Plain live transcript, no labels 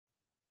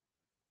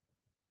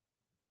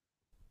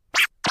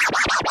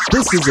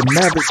This is a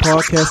Maverick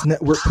Podcast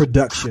Network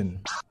production.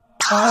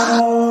 I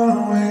don't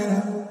wanna win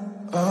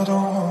it. I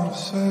don't wanna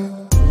say.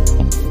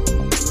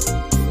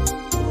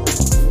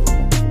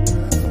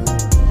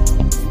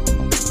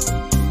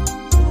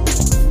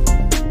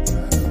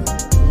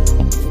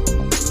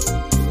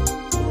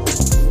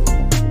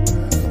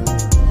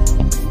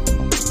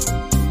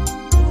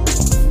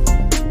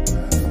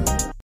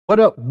 What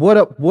up, what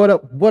up, what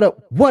up, what up,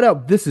 what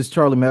up? This is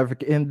Charlie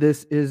Maverick, and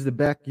this is the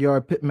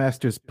Backyard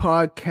Pitmasters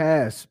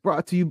podcast,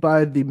 brought to you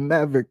by the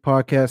Maverick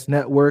Podcast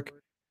Network.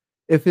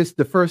 If it's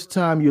the first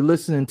time you're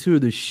listening to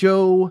the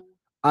show,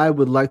 I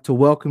would like to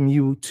welcome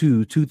you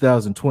to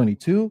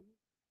 2022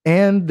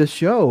 and the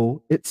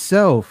show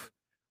itself.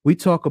 We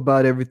talk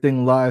about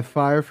everything live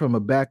fire from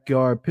a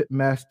Backyard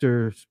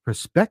Pitmaster's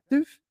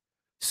perspective.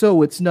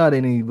 So it's not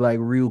any like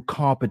real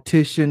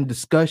competition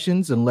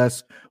discussions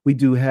unless we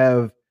do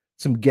have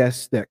some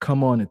guests that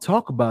come on and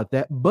talk about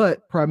that,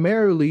 but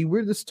primarily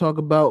we're just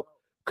talking about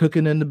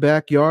cooking in the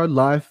backyard,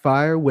 live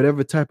fire,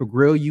 whatever type of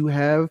grill you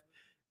have,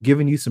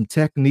 giving you some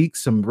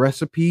techniques, some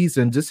recipes,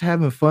 and just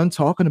having fun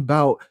talking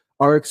about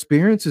our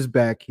experiences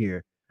back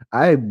here.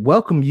 I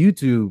welcome you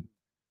to,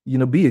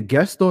 be a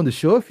guest on the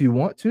show if you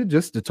want to,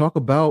 just to talk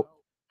about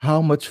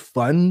how much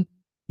fun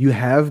you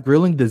have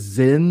grilling, the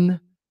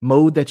Zen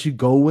mode that you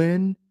go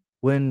in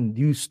when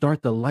you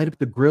start to light up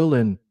the grill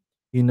and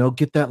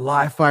get that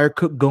live fire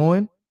cook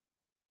going.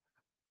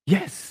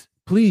 Yes,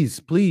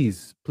 please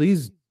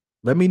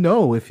let me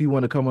know if you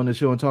want to come on the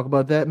show and talk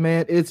about that,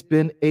 man. It's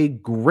been a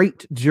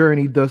great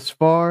journey thus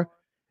far.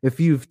 If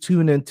you've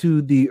tuned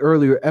into the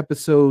earlier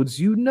episodes,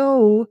 you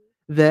know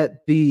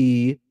that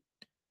the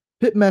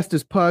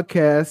Pitmasters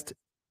podcast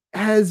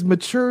has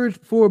matured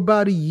for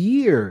about a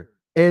year.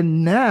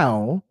 And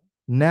now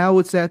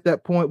it's at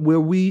that point where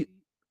we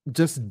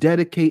just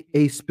dedicate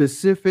a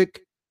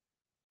specific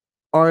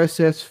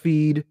RSS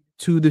feed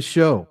to the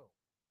show.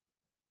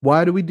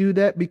 Why do we do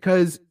that?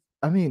 Because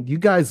you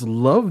guys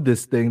love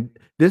this thing.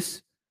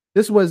 This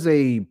was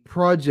a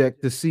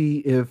project to see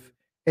if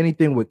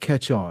anything would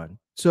catch on.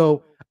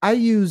 So I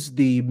use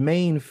the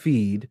main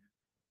feed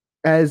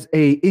as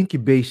a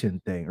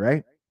incubation thing,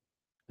 right?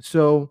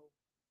 So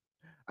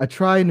I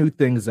try new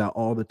things out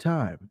all the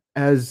time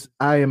as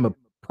I am a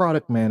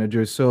product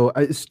manager. So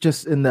it's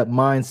just in that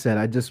mindset.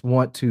 I just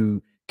want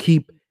to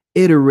keep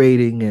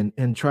iterating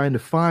and trying to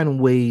find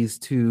ways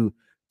to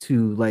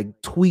like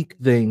tweak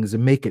things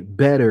and make it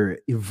better,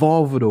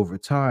 evolve it over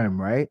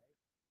time, right?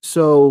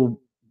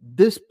 So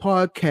this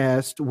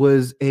podcast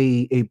was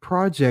a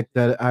project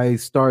that I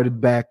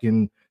started back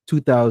in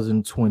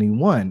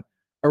 2021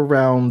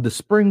 around the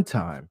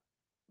springtime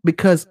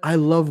because I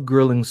love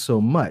grilling so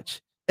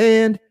much,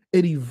 and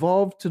it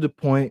evolved to the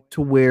point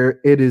to where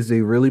it is a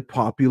really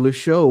popular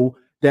show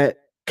that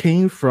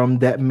came from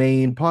that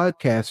main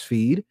podcast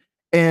feed.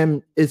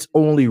 And it's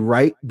only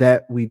right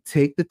that we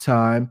take the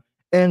time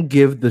and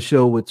give the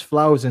show its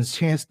flowers and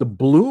chance to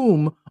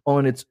bloom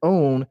on its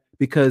own,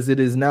 because it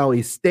is now a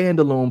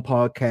standalone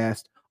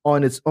podcast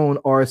on its own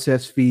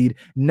RSS feed,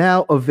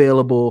 now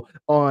available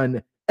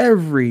on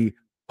every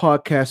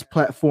podcast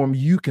platform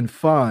you can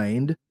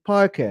find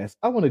podcasts.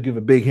 I want to give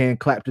a big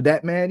hand clap to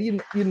that, man.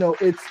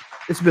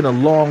 It's been a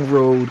long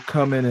road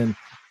coming, and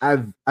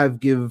I've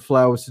given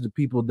flowers to the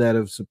people that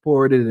have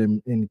supported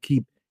and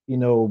keep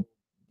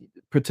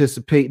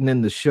participating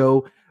in the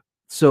show.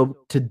 So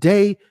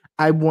today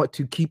I want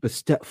to keep a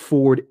step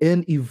forward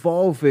in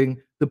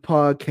evolving the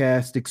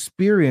podcast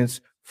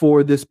experience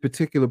for this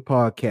particular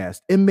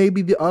podcast and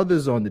maybe the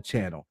others on the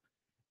channel.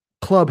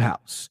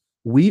 Clubhouse.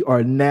 We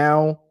are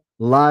now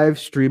live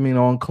streaming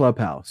on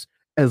Clubhouse.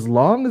 As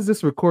long as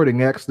this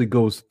recording actually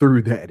goes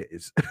through, that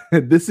is.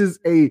 This is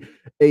an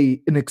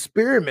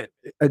experiment.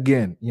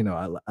 Again,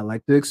 I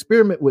like to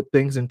experiment with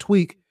things and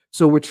tweak.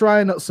 So we're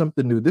trying out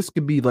something new. This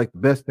could be like the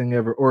best thing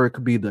ever, or it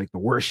could be like the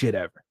worst shit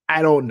ever.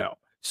 I don't know.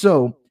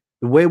 So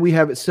the way we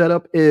have it set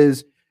up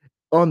is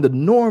on the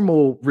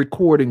normal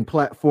recording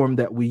platform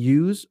that we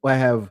use. I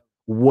have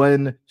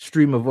one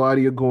stream of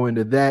audio going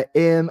to that,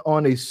 and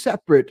on a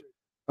separate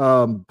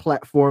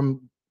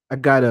platform, I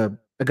got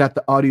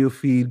the audio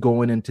feed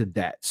going into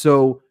that.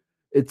 So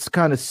it's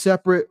kind of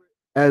separate.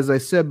 As I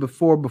said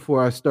before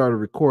I started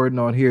recording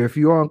on here, if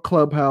you're on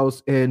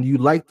Clubhouse and you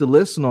like to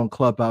listen on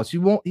Clubhouse,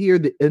 you won't hear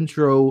the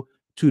intro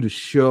to the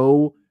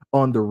show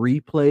on the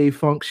replay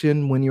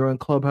function when you're on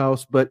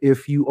Clubhouse. But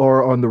if you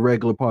are on the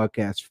regular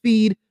podcast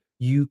feed,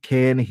 you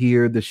can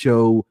hear the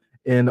show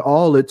in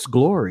all its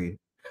glory,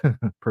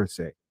 per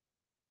se.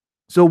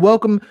 So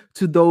welcome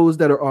to those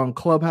that are on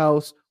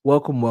Clubhouse.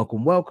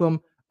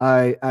 Welcome.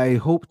 I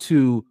hope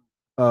to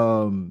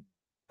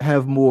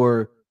have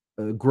more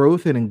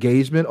growth and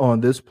engagement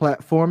on this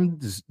platform,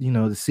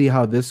 to see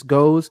how this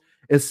goes.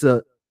 It's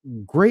a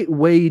great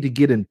way to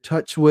get in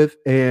touch with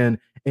and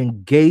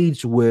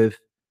engage with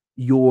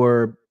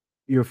your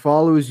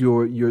followers,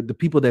 the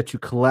people that you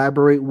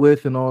collaborate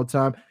with, and all the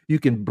time. You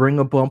can bring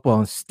them up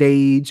on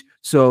stage.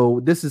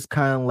 So this is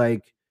kind of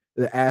like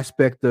the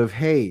aspect of,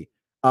 hey,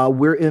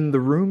 we're in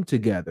the room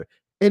together.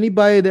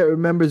 Anybody that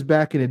remembers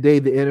back in the day,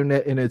 the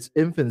internet in its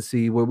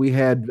infancy, where we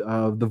had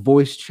the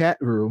voice chat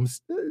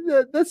rooms,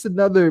 that's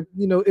another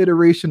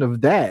iteration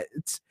of that.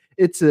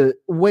 It's a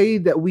way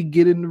that we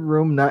get in the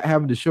room, not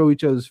having to show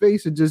each other's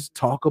face and just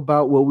talk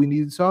about what we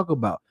need to talk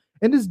about.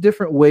 And there's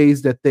different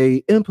ways that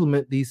they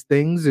implement these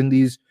things in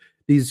these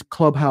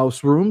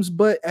clubhouse rooms,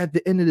 but at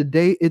the end of the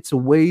day, it's a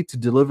way to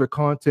deliver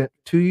content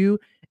to you.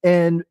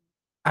 And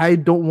I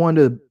don't want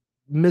to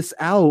miss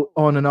out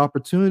on an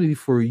opportunity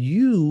for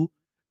you,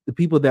 the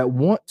people that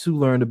want to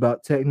learn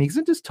about techniques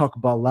and just talk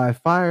about live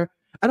fire.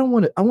 I don't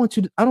want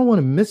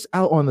to miss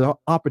out on the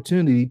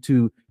opportunity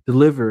to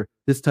deliver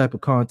this type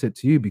of content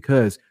to you,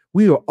 because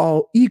we are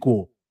all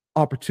equal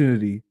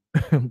opportunity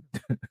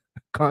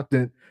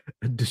content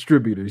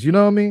distributors. You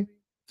know what I mean?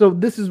 So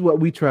this is what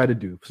we try to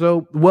do.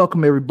 So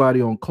welcome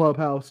everybody on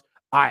Clubhouse.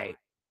 I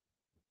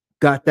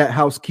got that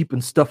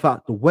housekeeping stuff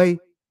out the way.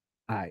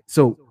 All right.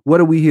 So what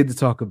are we here to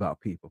talk about,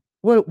 people?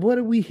 What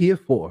are we here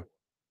for?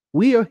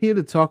 We are here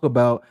to talk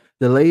about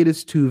the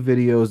latest two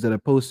videos that I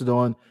posted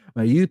on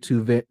my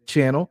YouTube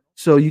channel.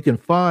 So you can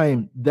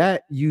find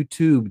that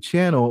YouTube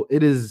channel.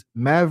 It is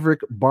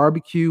Maverick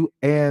Barbecue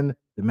and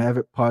the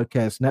Maverick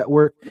Podcast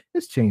Network.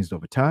 It's changed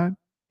over time.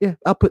 Yeah,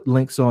 I'll put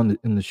links on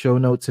in the show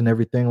notes and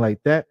everything like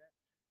that.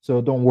 So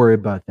don't worry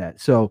about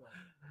that. So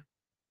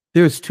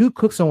there's two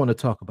cooks I want to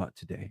talk about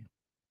today.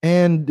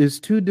 And there's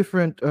two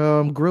different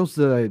grills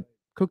that I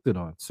cooked it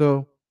on.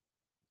 So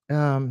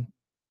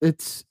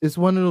it's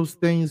one of those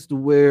things to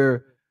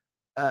where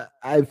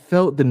I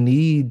felt the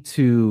need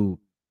to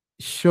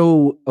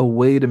show a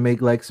way to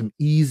make like some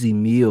easy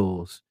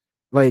meals.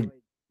 Like,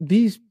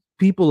 these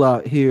people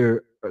out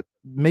here are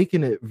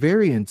making it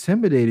very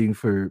intimidating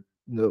for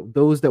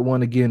those that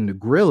want to get into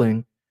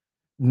grilling,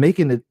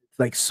 making it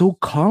like so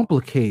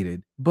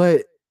complicated.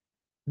 But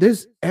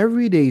there's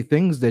everyday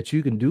things that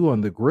you can do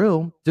on the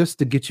grill just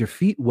to get your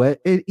feet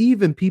wet. And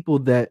even people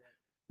that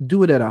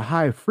do it at a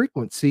high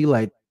frequency,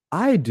 like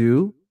I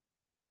do,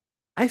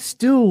 I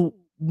still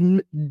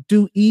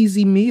do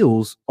easy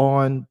meals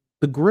on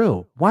the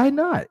grill. Why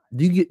not?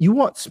 You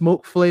want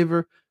smoke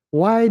flavor?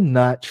 Why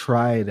not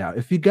try it out?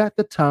 If you got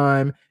the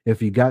time,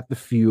 if you got the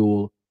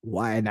fuel,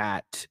 why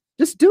not?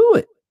 Just do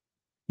it.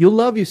 You'll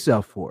love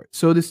yourself for it.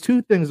 So there's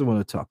two things I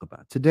want to talk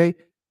about today.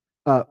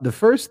 The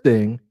first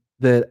thing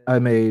that I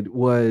made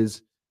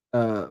was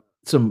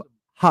some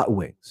hot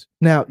wings.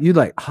 Now, you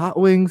like hot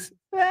wings?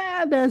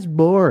 That's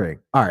boring.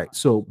 All right.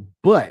 So,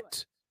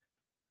 but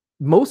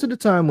most of the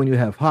time when you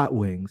have hot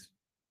wings,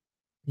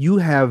 you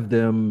have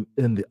them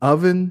in the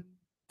oven,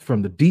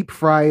 from the deep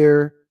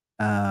fryer,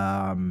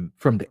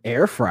 from the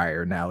air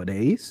fryer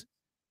nowadays.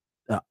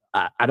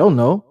 I don't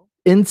know,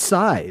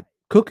 inside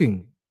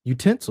cooking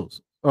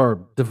utensils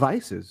or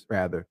devices,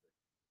 rather.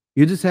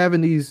 You're just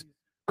having these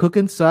cook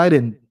inside,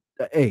 and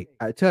hey,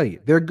 I tell you,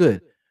 they're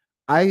good.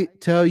 I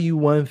tell you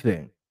one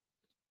thing,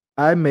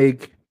 I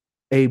make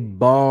a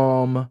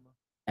bomb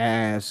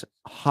ass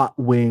hot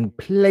wing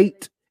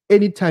plate,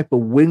 any type of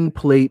wing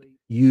plate,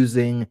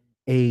 using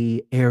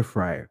a air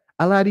fryer.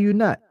 I lie to you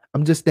not.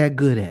 I'm just that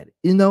good at it,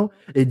 and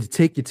you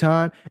take your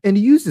time and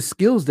use the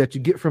skills that you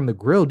get from the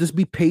grill. Just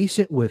be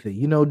patient with it,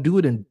 do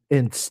it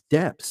in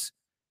steps.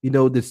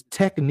 There's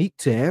technique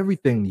to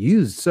everything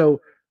used.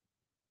 So,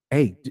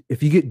 hey,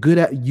 if you get good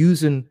at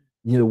using,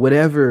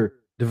 whatever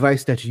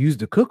device that you use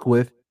to cook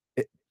with,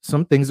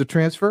 some things are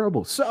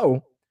transferable.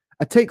 So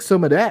I take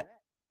some of that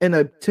and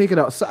I take it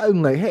outside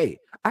and like, hey,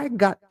 I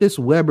got this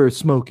Weber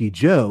Smoky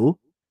Joe,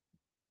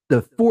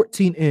 the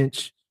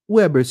 14-inch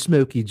Weber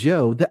Smoky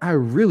Joe that I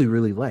really,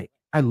 really like.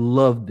 I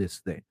love this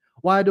thing.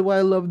 Why do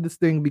I love this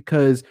thing?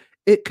 Because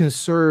it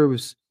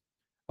conserves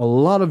a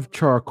lot of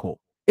charcoal.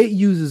 It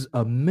uses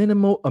a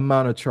minimal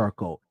amount of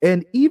charcoal.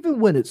 And even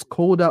when it's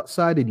cold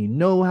outside, and you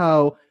know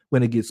how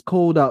when it gets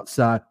cold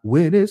outside,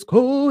 you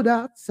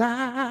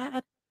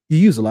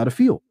use a lot of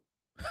fuel.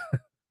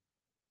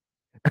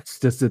 That's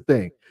just the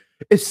thing.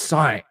 It's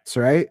science,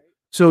 right?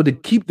 So to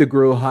keep the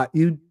grill hot,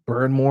 you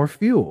burn more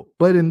fuel.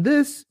 But in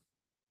this,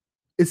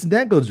 it's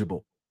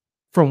negligible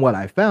from what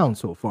I found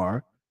so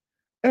far.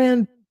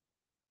 And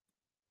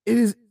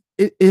it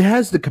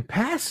has the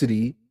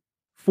capacity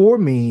for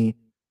me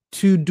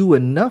to do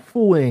enough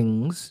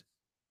wings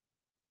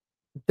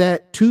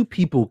that two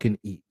people can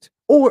eat,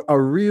 or a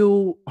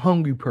real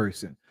hungry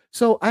person.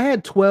 So I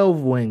had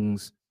 12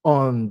 wings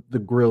on the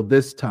grill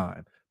this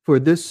time. For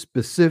this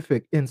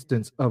specific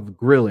instance of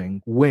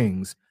grilling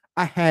wings,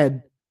 I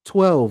had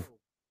 12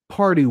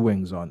 party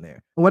wings on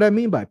there. And what I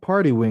mean by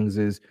party wings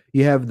is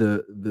you have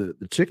the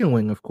chicken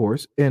wing, of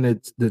course, and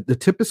it's the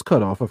tip is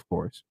cut off, of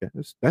course. Yeah,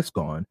 that's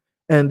gone.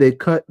 And they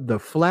cut the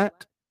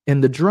flat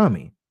and the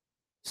drummy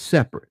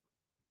separate.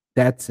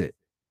 That's it.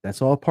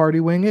 That's all party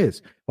wing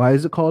is. Why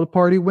is it called a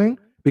party wing?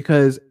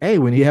 Because hey,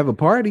 when you have a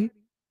party,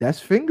 that's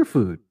finger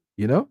food.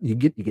 You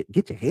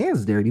get your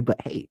hands dirty,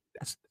 but hey,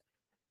 that's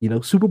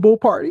Super Bowl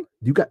party,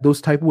 you got those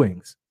type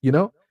wings.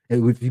 And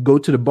if you go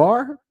to the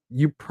bar,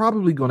 you're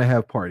probably gonna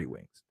have party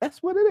wings.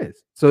 That's what it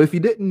is. So if you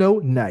didn't know,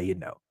 now you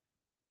know.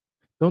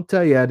 Don't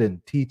tell you I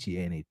didn't teach you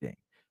anything.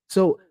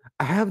 So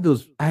I have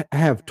those. I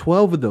have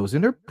 12 of those,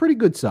 and they're pretty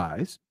good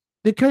size.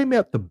 They came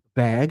out the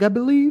bag, I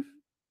believe.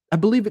 I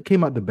believe it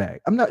came out the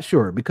bag. I'm not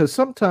sure because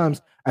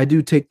sometimes I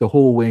do take the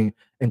whole wing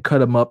and cut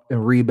them up and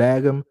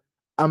rebag them.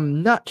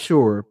 I'm not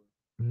sure.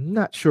 I'm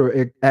not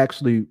sure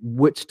actually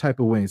which type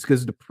of wings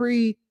because the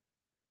pre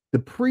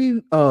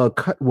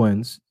cut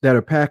ones that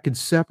are packaged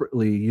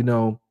separately,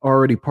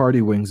 already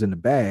party wings in the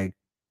bag,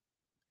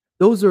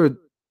 those are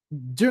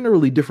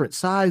generally different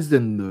size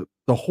than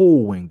the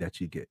whole wing that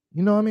you get.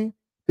 You know what I mean?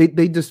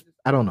 They just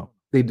I don't know.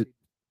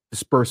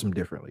 Disperse them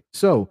differently.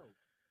 So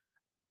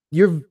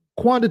your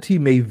quantity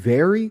may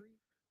vary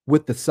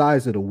with the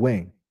size of the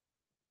wing,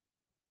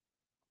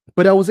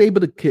 but I was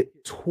able to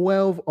get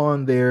 12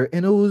 on there,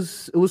 and it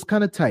was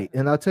kind of tight.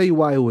 And I'll tell you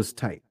why it was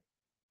tight.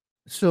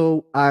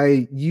 So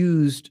I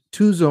used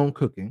two zone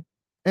cooking,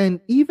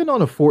 and even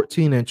on a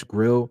 14-inch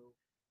grill,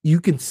 you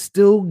can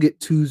still get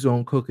two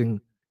zone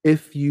cooking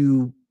if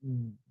you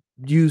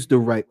use the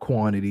right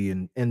quantity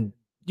and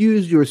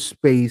use your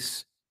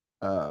space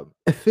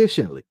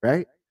efficiently,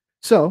 right?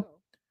 So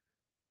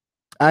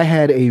I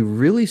had a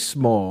really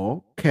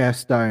small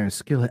cast iron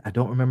skillet. I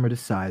don't remember the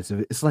size of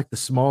it. It's like the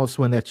smallest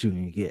one that you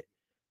can get.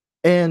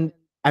 And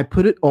I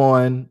put it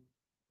on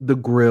the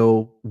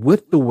grill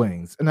with the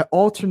wings, and I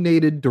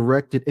alternated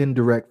direct and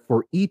indirect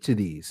for each of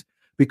these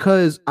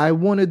because I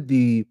wanted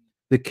the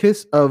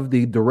kiss of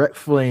the direct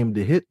flame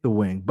to hit the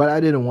wing, but I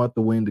didn't want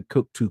the wing to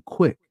cook too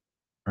quick,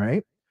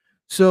 right?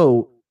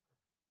 So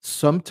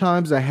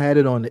sometimes I had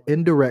it on the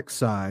indirect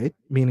side,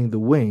 meaning the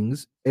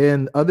wings,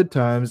 and other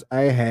times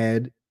I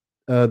had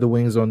the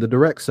wings on the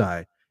direct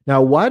side.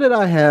 Now, why did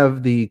I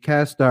have the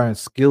cast iron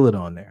skillet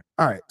on there?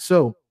 All right,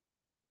 so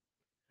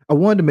I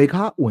wanted to make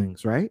hot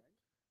wings, right?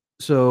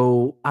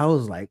 So I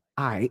was like,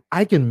 all right,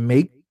 I can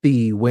make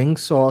the wing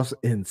sauce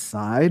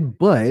inside,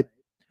 but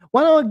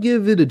why don't I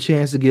give it a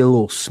chance to get a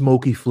little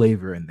smoky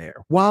flavor in there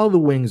while the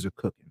wings are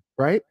cooking,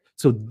 right?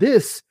 So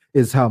this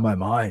is how my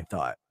mind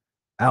thought.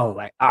 I was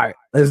like, all right,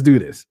 let's do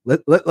this.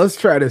 Let's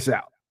try this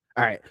out.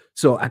 All right.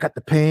 So I got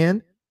the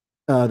pan,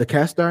 the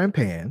cast iron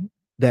pan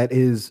that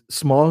is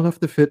small enough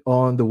to fit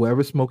on the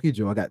Weber Smoky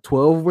Joe. I got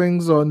 12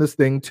 wings on this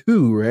thing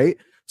too, right?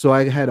 So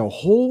I had a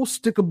whole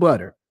stick of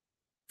butter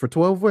for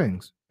 12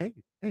 wings. Hey,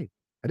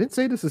 I didn't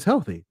say this is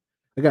healthy.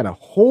 I got a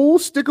whole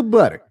stick of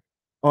butter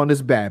on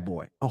this bad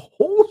boy, a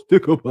whole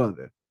stick of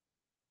butter,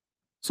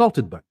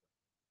 salted butter.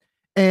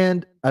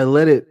 And I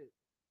let it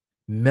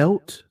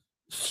melt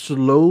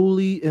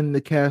slowly in the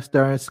cast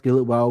iron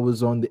skillet while it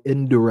was on the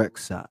indirect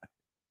side,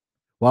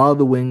 while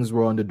the wings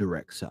were on the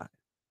direct side.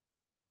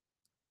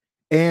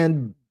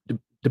 And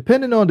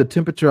depending on the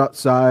temperature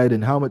outside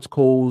and how much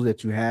coals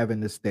that you have in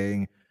this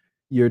thing,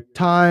 your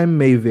time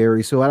may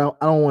vary. So I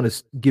don't want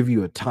to give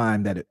you a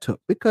time that it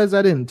took because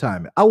I didn't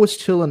time it. I was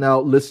chilling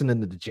out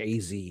listening to the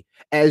Jay-Z,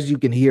 as you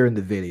can hear in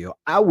the video.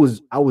 I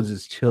was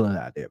just chilling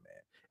out there,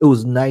 man. It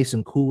was nice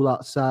and cool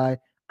outside.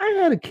 I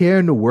had a care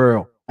in the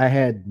world. I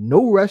had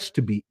no rush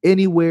to be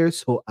anywhere,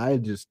 so I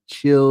just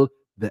chilled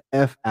the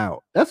F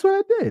out. That's what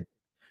I did.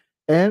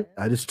 And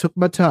I just took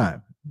my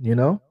time, you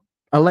know?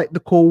 I like the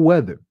cold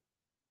weather.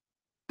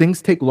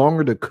 Things take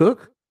longer to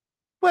cook,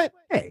 but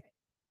hey,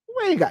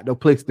 we ain't got no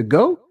place to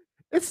go.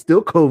 It's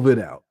still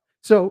COVID out.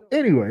 So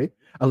anyway,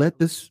 I let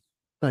this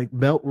like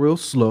melt real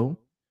slow,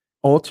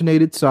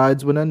 alternated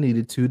sides when I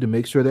needed to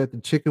make sure that the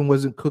chicken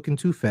wasn't cooking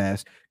too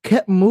fast,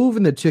 kept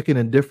moving the chicken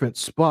in different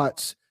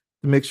spots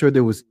to make sure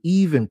there was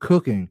even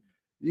cooking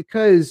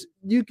because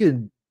you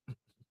can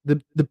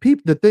the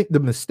people the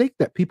mistake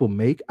that people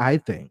make, I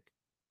think,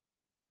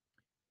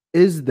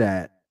 is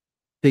that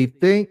they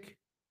think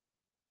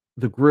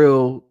the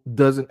grill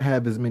doesn't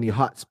have as many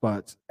hot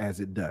spots as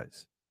it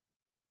does.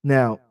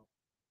 Now,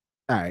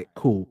 all right,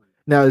 cool.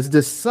 Now, is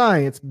this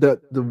science that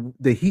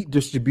the heat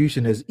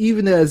distribution, as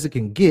even as it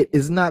can get,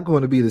 is not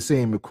going to be the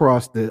same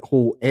across the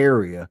whole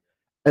area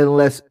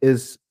unless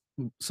it's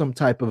some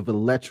type of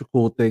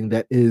electrical thing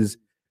that is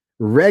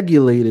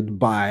regulated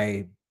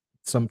by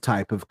some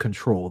type of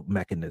control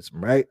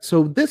mechanism, right?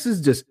 So this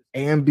is just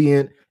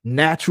ambient,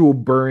 natural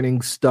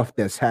burning stuff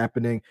that's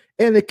happening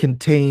in a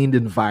contained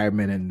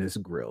environment in this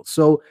grill.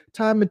 So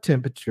time and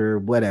temperature,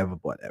 whatever,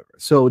 whatever.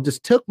 So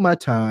just took my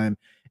time,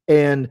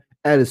 and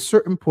at a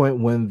certain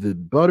point when the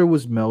butter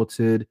was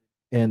melted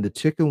and the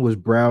chicken was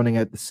browning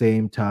at the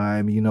same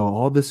time,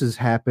 all this has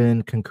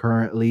happened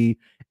concurrently.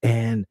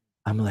 And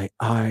I'm like,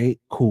 all right,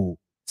 cool.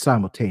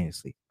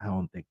 Simultaneously. I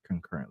don't think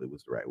concurrently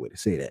was the right way to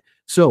say that.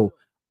 So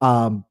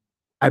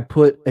I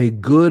put a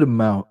good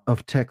amount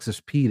of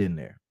Texas Pete in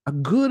there, a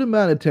good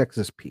amount of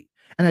Texas Pete.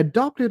 And I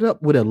dopped it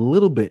up with a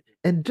little bit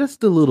and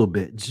just a little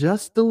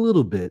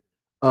bit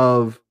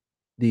of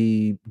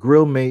the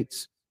Grill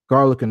Mates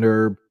garlic and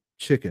herb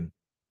chicken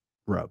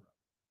rub.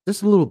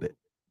 Just a little bit.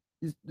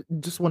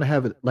 Just want to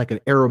have it like an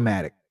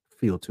aromatic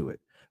feel to it,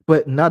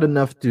 but not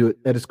enough to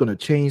that it's going to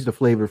change the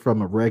flavor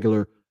from a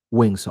regular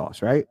wing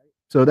sauce, right?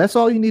 So that's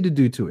all you need to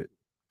do to it.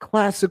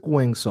 Classic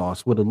wing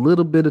sauce with a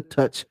little bit of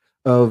touch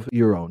of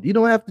your own. You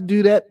don't have to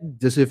do that.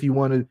 Just if you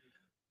want to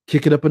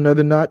kick it up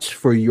another notch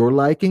for your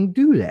liking,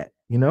 do that.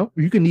 You know,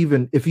 you can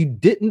even, if you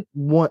didn't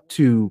want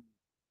to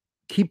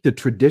keep the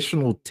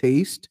traditional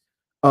taste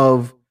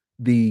of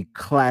the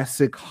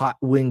classic hot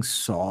wing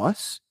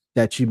sauce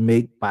that you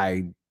make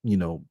by,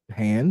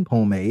 hand,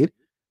 homemade,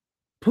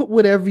 put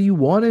whatever you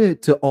want in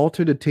it to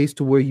alter the taste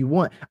to where you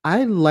want.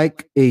 I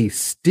like a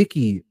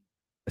sticky,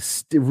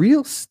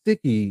 real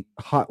sticky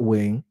hot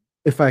wing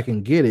if I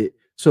can get it.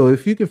 So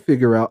if you can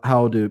figure out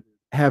how to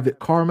have it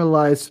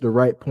caramelized to the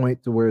right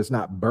point to where it's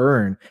not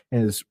burned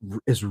and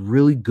it's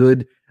really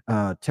good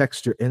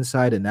texture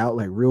inside and out,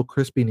 like real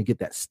crispy, and you get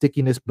that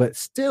stickiness, but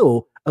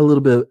still a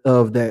little bit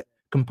of that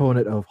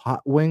component of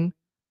hot wing.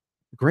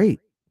 Great.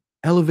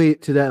 Elevate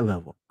it to that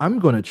level. I'm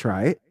gonna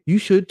try it. You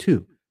should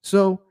too.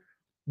 So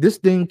this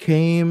thing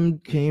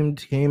came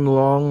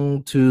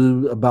along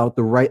to about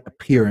the right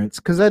appearance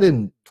because I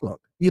didn't look.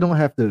 You don't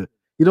have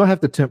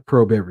to temp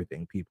probe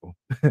everything, people.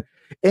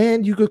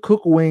 And you could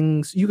cook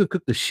wings. You could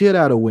cook the shit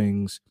out of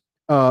wings,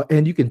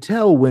 and you can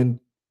tell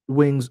when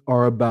wings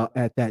are about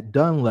at that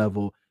done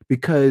level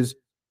because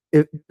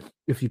if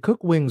if you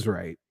cook wings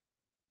right,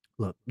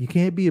 look, you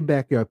can't be a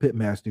backyard pit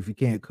master if you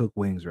can't cook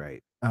wings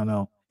right. I don't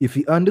know if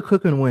you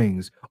undercooking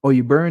wings or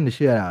you burn the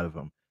shit out of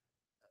them.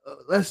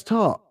 Let's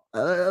talk.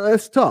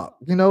 Let's talk.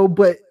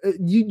 But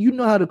you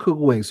know how to cook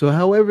wings. So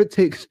however it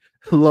takes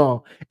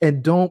long,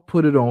 and don't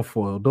put it on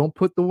foil. Don't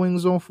put the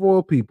wings on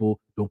foil, people.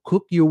 Don't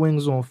cook your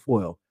wings on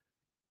foil.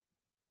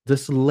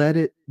 Just let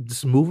it.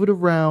 Just move it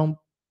around.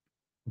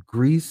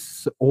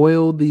 Grease,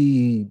 oil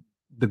the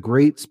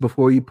grates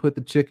before you put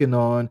the chicken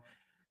on.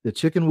 The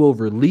chicken will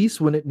release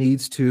when it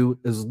needs to.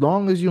 As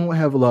long as you don't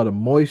have a lot of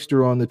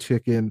moisture on the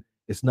chicken,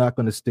 it's not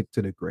going to stick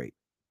to the grate.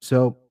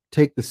 So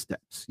take the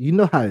steps. You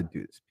know how to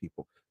do this,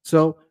 people.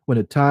 So when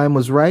the time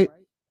was right,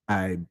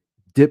 I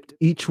dipped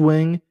each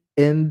wing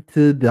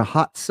into the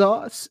hot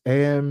sauce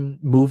and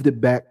moved it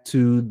back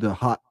to the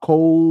hot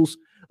coals.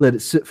 Let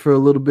it sit for a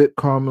little bit,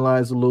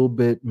 caramelize a little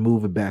bit,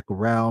 move it back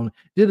around.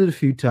 Did it a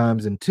few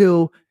times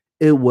until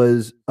it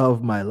was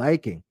of my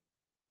liking.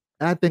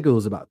 I think it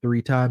was about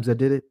 3 times I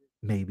did it,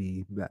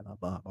 maybe blah, blah,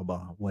 blah, blah,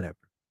 blah, whatever.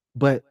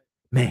 But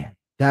man,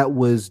 that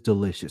was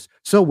delicious.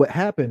 So what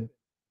happened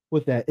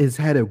with that is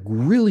had a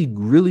really,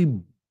 really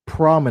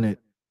prominent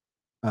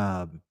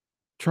um,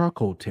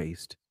 charcoal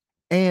taste,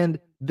 and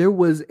there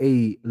was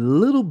a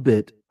little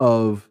bit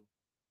of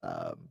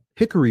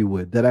hickory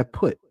wood that I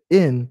put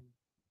in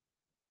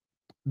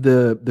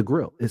the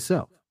grill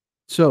itself.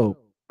 So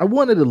I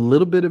wanted a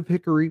little bit of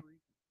hickory,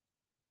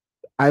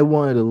 I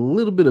wanted a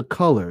little bit of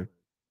color.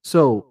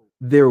 So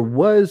there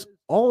was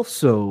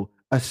also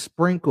a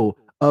sprinkle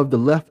of the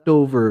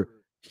leftover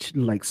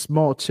like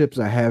small chips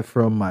I have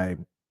from my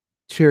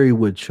cherry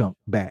wood chunk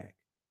bag.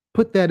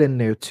 Put that in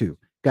there too.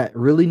 Got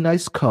really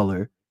nice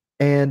color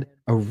and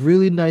a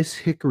really nice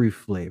hickory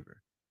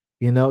flavor.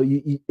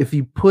 If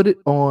you put it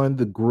on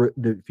the grill,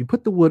 if you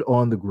put the wood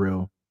on the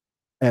grill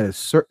at a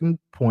certain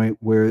point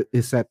where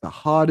it's at the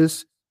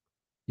hottest,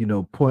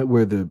 point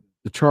where the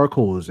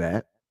charcoal is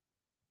at,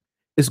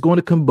 it's going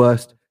to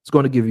combust. It's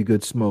going to give you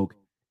good smoke.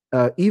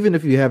 Even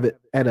if you have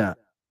it at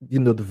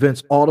the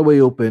vents all the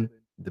way open,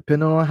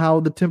 depending on how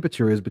the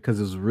temperature is,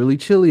 because it's really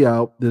chilly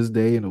out this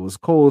day and it was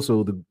cold.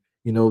 So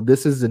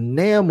this is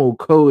enamel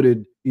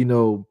coated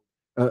grill.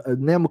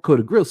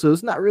 So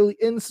it's not really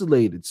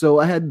insulated. So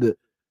I had the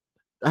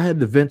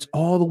vents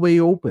all the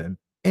way open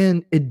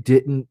and it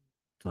didn't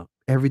look,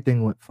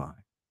 everything went fine.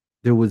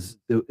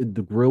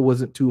 The grill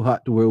wasn't too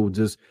hot to where it was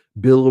just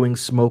billowing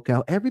smoke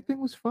out.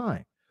 Everything was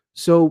fine.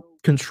 So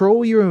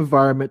control your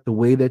environment the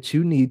way that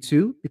you need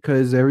to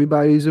because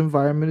everybody's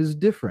environment is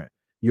different.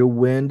 Your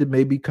wind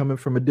may be coming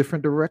from a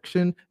different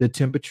direction. The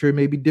temperature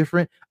may be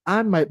different.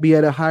 I might be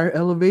at a higher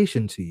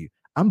elevation to you.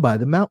 I'm by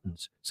the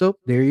mountains. So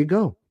there you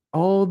go.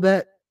 All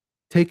that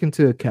take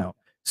into account.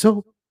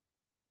 So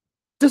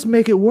just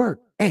make it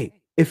work.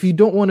 Hey, if you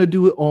don't want to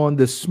do it on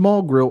the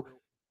small grill,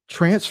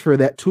 transfer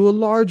that to a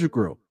larger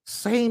grill.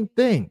 Same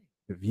thing.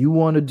 If you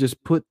want to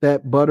just put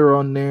that butter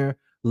on there,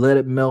 let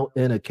it melt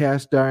in a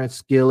cast iron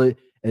skillet,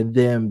 and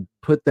then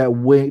put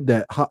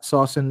that hot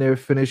sauce in there,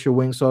 finish your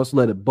wing sauce,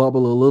 let it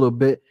bubble a little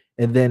bit,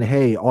 and then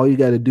hey, all you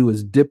got to do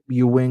is dip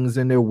your wings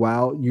in there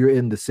while you're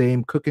in the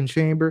same cooking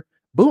chamber.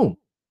 Boom.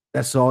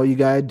 That's all you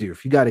got to do.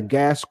 If you got a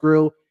gas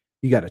grill,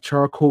 you got a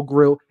charcoal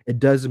grill, it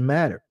doesn't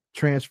matter.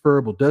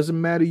 Transferable. Doesn't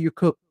matter your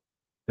cook.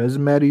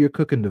 Doesn't matter your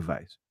cooking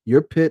device.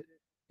 Your pit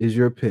is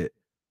your pit.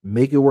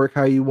 Make it work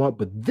how you want.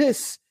 But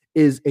this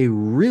is a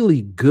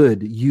really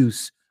good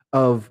use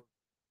of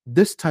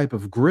this type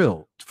of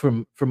grill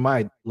from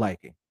my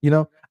liking.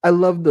 I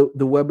love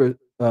the Weber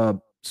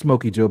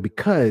Smoky Joe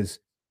because,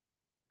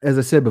 as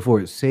I said before,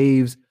 it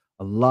saves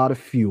a lot of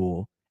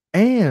fuel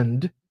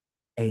and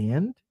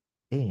and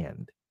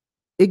and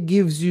it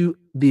gives you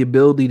the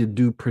ability to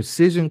do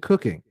precision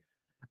cooking.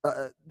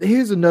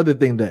 Here's another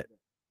thing that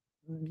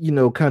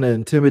kind of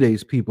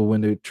intimidates people when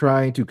they're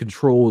trying to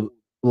control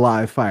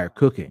live fire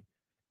cooking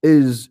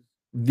is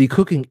the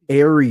cooking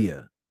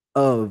area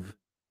of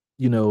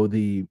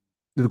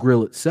the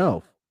grill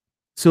itself.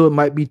 So it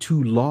might be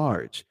too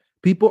large.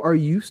 People are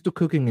used to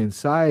cooking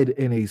inside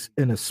in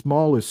a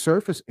smaller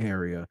surface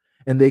area,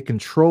 and they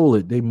control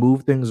it. They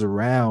move things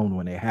around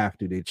when they have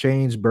to. They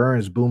change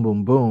burns, boom,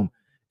 boom, boom.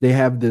 They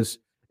have this.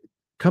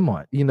 Come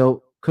on,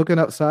 cooking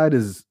outside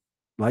is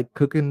like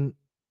cooking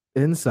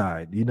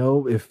inside.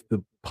 If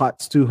the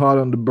pot's too hot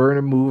on the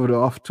burner, move it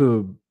off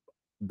to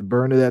the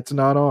burner that's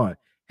not on.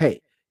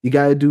 Hey, you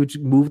got to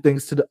move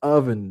things to the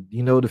oven,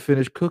 to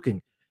finish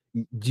cooking.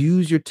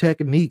 Use your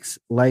techniques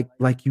like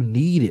you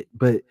need it,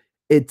 but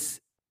it's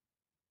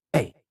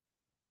hey,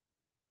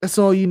 that's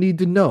all you need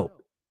to know.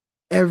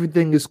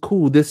 Everything is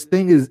cool. This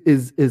thing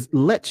is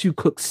lets you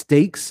cook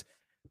steaks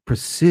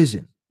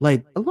precision.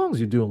 Like as long as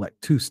you're doing like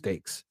two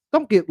steaks,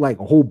 don't get like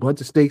a whole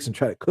bunch of steaks and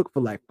try to cook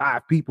for like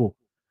 5 people.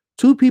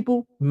 2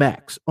 people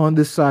max on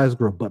this size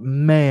grill. But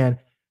man,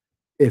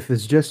 if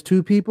it's just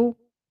 2 people,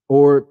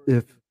 or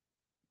if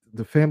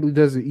the family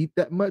doesn't eat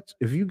that much,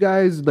 if you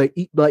guys like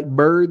eat like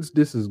birds,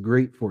 this is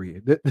great for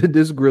you.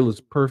 This grill is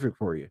perfect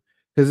for you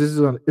because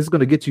it's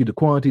gonna get you the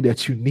quantity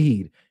that you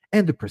need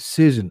and the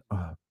precision.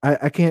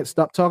 I can't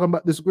stop talking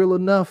about this grill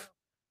enough.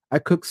 I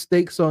cook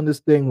steaks on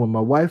this thing when my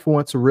wife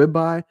wants a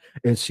ribeye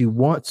and she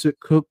wants it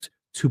cooked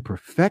to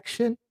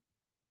perfection.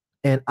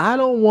 And I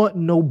don't want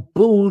no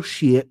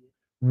bullshit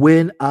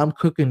when I'm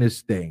cooking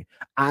this thing.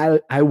 I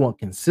want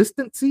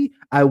consistency.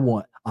 I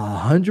want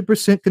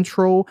 100%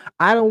 control.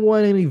 I don't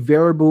want any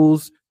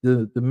variables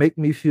to make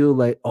me feel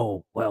like,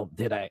 oh, well,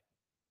 did I,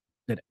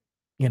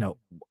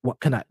 what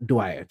can I do?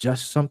 I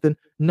adjust something?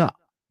 No,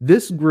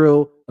 this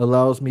grill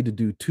allows me to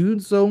do two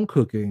zone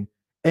cooking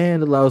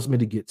and allows me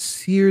to get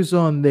sears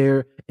on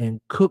there and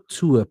cook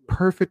to a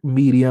perfect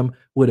medium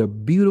with a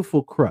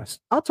beautiful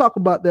crust. I'll talk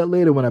about that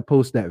later when I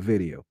post that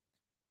video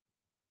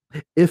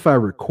if I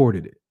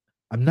recorded it.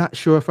 I'm not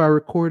sure if I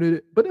recorded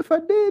it, but if I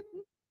did,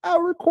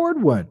 I'll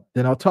record one.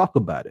 Then I'll talk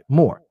about it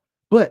more.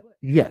 But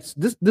yes,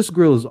 this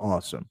grill is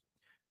awesome.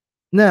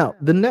 Now,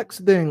 the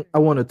next thing I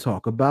want to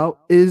talk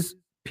about is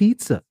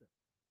pizza,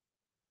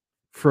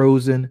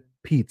 frozen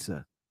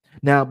pizza.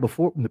 Now,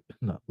 before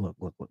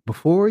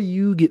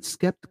you get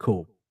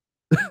skeptical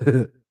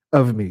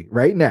of me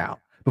right now,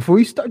 before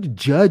you start to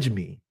judge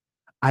me,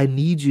 I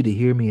need you to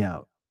hear me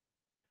out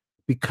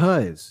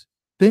because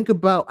think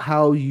about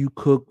how you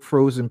cook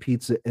frozen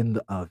pizza in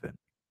the oven.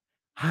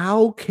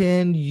 How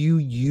can you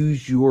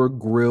use your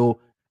grill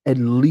at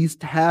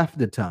least half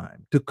the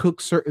time to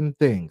cook certain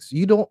things?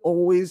 You don't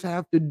always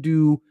have to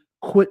do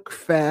quick,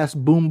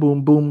 fast, boom,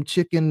 boom, boom,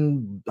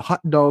 chicken,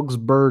 hot dogs,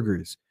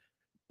 burgers.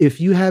 If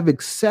you have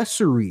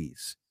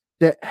accessories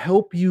that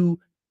help you,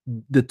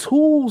 the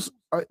tools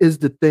is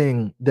the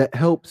thing that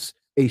helps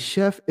a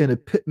chef and a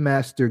pit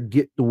master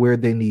get to where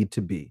they need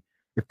to be.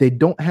 If they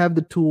don't have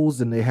the tools,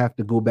 then they have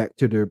to go back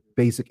to their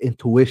basic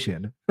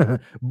intuition.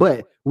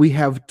 But we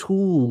have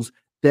tools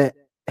that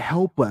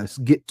help us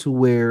get to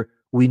where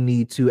we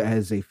need to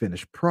as a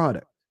finished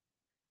product.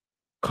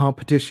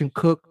 Competition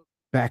cook,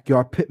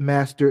 backyard pit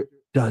master,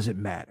 doesn't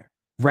matter.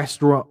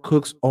 Restaurant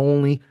cooks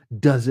only,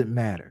 doesn't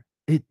matter.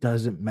 It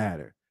doesn't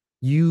matter.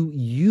 You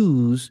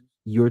use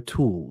your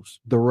tools,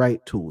 the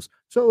right tools.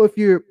 So if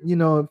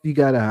if you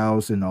got a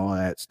house and all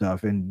that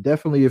stuff, and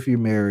definitely if you're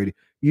married,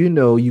 you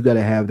got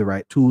to have the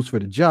right tools for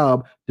the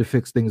job to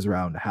fix things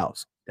around the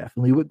house.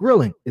 Definitely with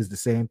grilling is the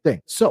same thing.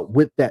 So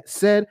with that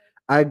said,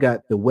 I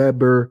got the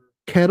Weber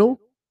kettle,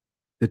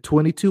 the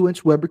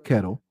 22-inch Weber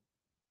kettle.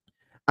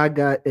 I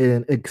got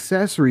an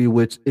accessory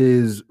which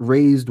is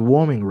raised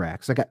warming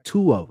racks. I got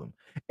two of them,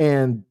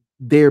 and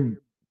they're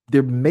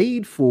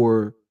made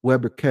for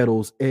Weber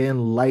kettles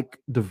and like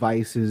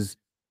devices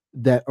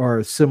that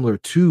are similar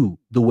to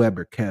the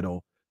Weber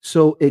kettle.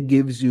 So it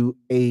gives you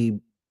a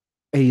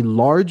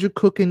larger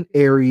cooking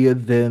area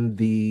than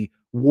the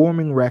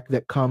warming rack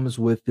that comes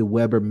with the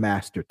Weber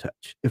Master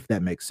Touch, if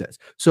that makes sense.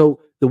 So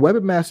the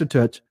Weber Master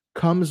Touch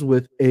comes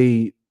with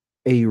a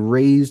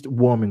raised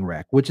warming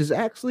rack, which is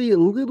actually a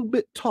little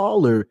bit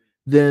taller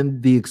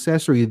than the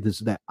accessory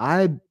that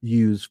I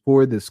use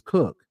for this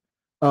cook.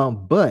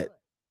 But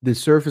the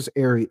surface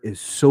area is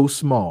so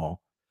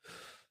small.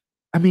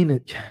 I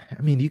mean,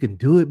 you can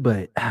do it,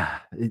 but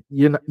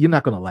you're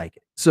not gonna like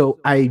it. So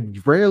I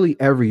rarely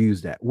ever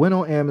use that. Went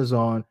on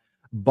Amazon,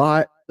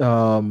 bought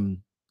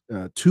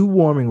two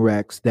warming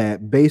racks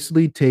that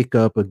basically take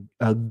up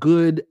a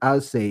good,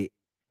 I'd say,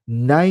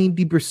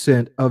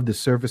 90% of the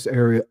surface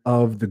area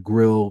of the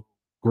grill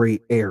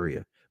grate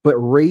area, but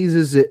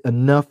raises it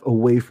enough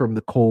away from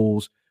the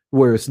coals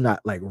where it's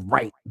not like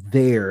right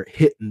there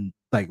hitting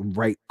like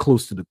right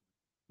close to the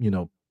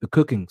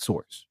cooking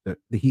source,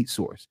 the heat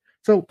source.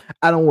 So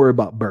I don't worry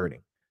about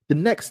burning. The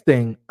next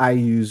thing I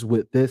use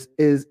with this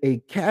is a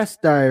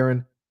cast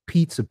iron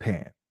pizza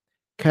pan.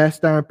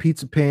 Cast iron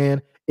pizza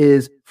pan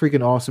is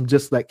freaking awesome,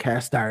 just like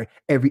cast iron,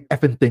 every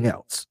effing thing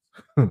else.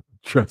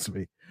 Trust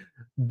me.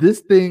 This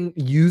thing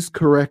used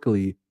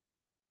correctly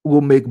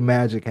will make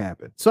magic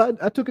happen. So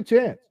I took a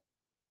chance.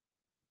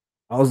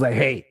 I was like,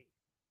 hey,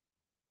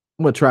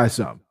 I'm gonna try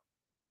something.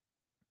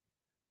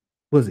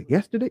 Was it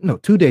yesterday? No,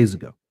 2 days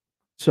ago.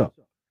 So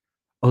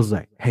I was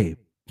like, hey,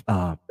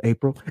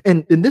 April.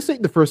 And this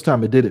ain't the first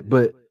time I did it,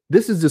 but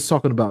this is just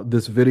talking about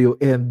this video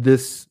and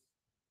this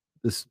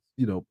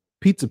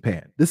pizza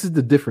pan. This is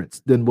the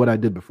difference than what I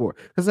did before.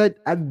 Because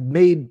I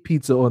made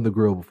pizza on the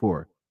grill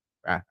before.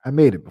 I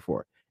made it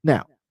before.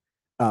 Now,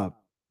 uh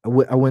I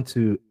went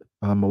to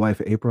my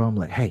wife April. I'm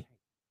like, hey,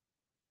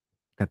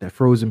 got that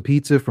frozen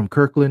pizza from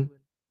Kirkland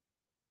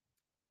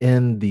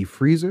in the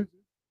freezer.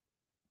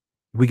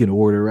 We can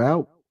order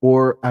out,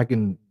 or I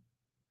can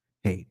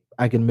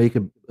make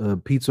a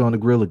pizza on the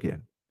grill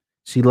again.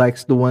 She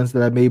likes the ones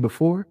that I made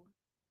before.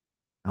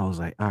 I was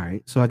like, all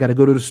right. So I got to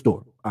go to the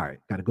store. All right,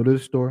 got to go to the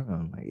store.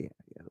 I'm like,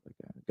 yeah,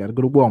 got to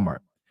go to Walmart.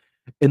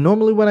 And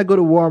normally when I go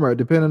to Walmart,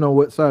 depending on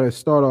what side I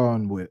start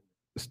on with,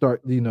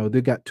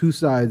 they got two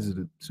sides of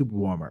the super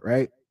Walmart,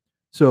 right?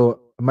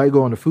 So I might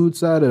go on the food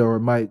side or I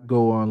might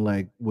go on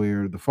like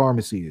where the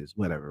pharmacy is,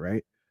 whatever,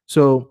 right?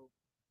 So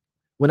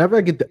whenever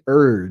I get the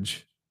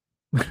urge,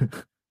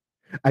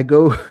 I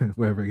go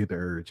wherever I get the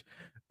urge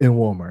in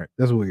Walmart.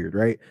 That's weird,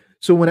 right?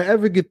 So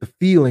whenever I get the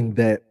feeling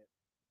that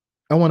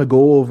I want to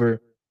go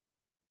over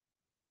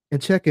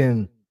and check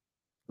in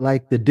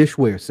like the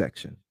dishware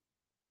section,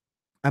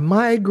 I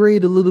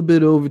migrate a little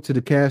bit over to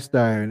the cast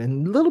iron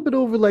and a little bit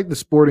over like the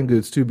sporting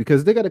goods too,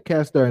 because they got a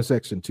cast iron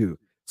section too.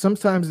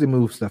 Sometimes they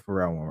move stuff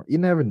around more. You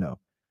never know.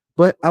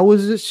 But I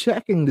was just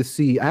checking to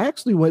see. I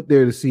actually went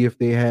there to see if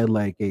they had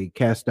like a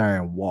cast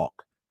iron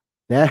walk.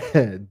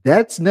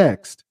 That's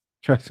next.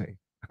 Trust me.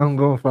 I'm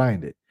gonna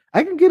find it.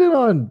 I can get it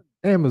on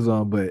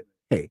Amazon, but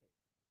hey,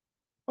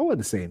 I want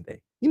the same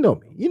day. You know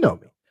me. You know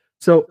me.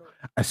 So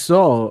I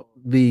saw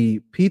the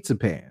pizza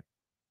pan.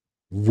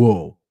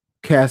 Whoa.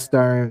 Cast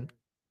iron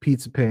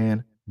pizza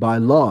pan by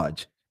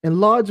Lodge. And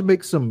Lodge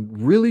makes some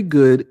really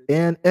good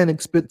and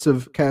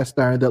inexpensive cast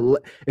iron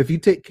that if you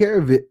take care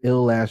of it,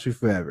 it'll last you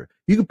forever.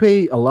 You can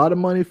pay a lot of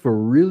money for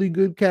really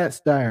good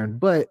cast iron,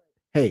 but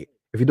hey,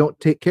 if you don't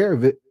take care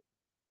of it,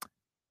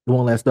 it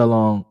won't last that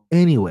long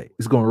anyway.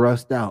 It's going to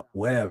rust out,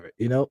 whatever.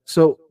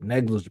 So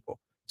negligible.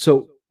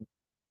 So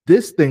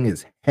this thing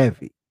is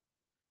heavy.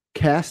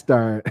 Cast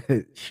iron,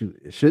 shoot,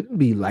 it shouldn't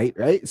be light,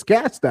 right? It's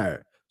cast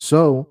iron.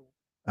 So,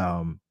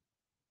 um,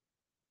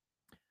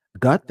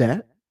 got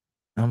that.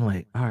 I'm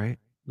like, all right,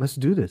 let's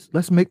do this.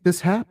 Let's make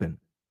this happen.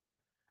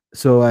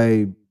 So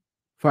I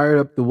fired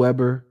up the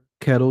Weber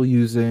kettle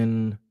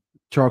using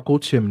charcoal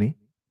chimney.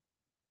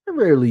 I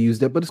rarely use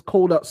that, but it's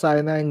cold outside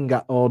and I ain't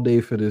got all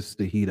day for this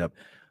to heat up.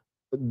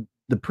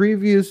 The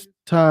previous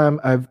time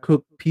I've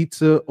cooked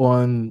pizza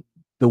on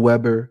the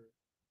Weber,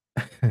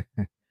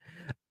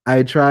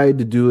 I tried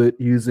to do it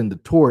using the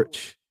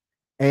torch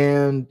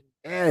and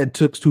it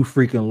took too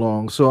freaking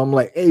long. So I'm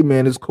like, hey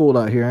man, it's cold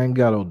out here. I ain't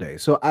got all day.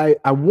 So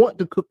I want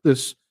to cook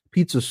this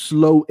pizza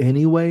slow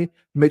anyway,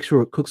 make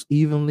sure it cooks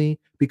evenly,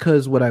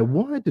 because what I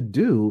wanted to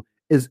do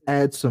is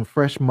add some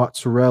fresh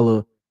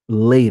mozzarella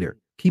later.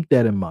 Keep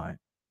that in mind.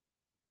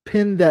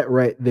 Pin that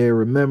right there.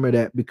 Remember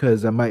that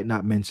because I might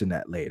not mention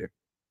that later.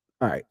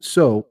 All right.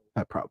 So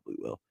I probably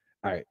will.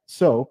 All right.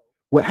 So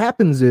what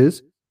happens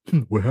is,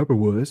 what happened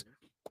was,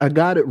 I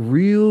got it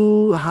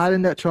real hot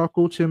in that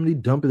charcoal chimney,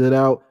 dumped it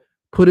out,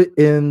 put it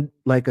in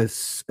like a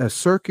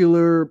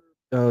circular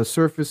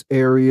surface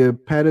area,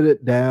 patted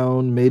it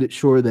down, made it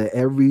sure that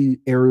every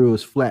area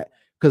was flat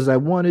because I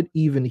wanted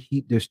even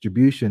heat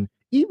distribution,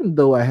 even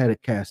though I had a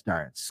cast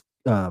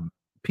iron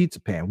pizza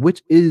pan,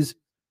 which is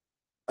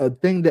a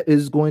thing that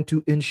is going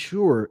to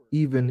ensure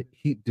even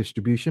heat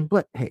distribution.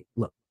 But hey,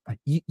 look,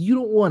 you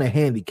don't want to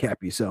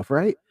handicap yourself,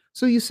 right?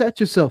 So you set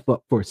yourself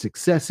up for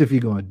success if you're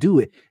going to do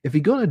it. If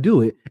you're going to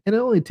do it, and it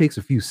only takes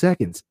a few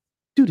seconds,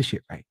 do the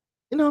shit right.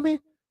 You know what I mean?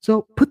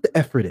 So put the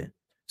effort in.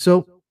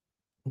 So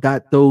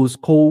got those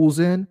coals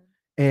in,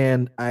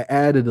 and I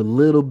added a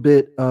little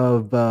bit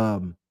of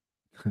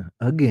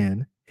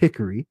again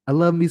hickory. I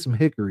love me some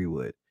hickory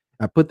wood.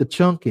 I put the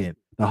chunk in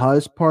the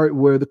hottest part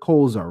where the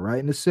coals are, right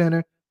in the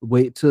center.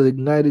 Wait till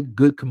ignited,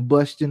 good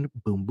combustion,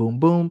 boom, boom,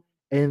 boom,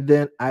 and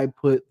then I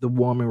put the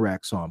warming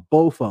racks on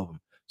both of them.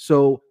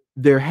 So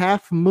they're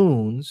half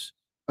moons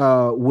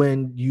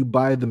when you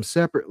buy them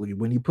separately.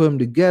 When you put them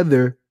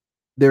together,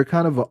 they're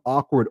kind of an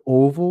awkward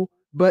oval,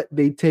 but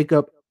they take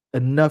up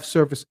enough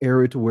surface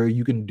area to where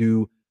you can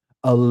do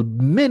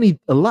many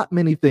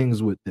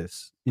things with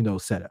this,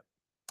 setup.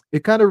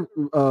 It kind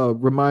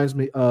of reminds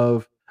me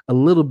of a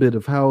little bit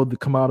of how the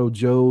Kamado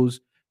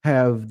Joes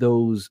have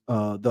those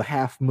the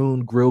half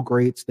moon grill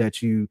grates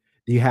that you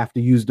have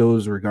to use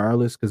those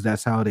regardless because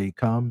that's how they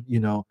come.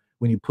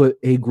 When you put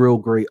a grill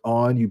grate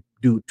on, you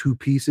do two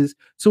pieces.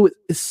 So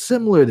it's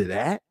similar to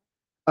that.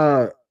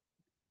 Uh,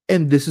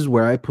 and this is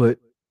where I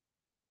put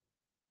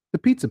the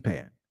pizza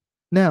pan.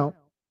 Now,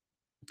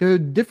 there are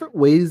different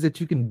ways that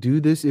you can do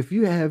this. If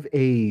you have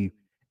a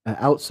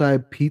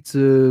outside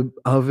pizza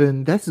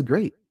oven, that's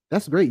great.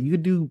 That's great. You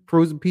could do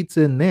frozen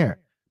pizza in there.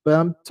 But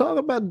I'm talking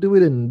about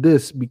doing it in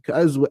this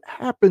because what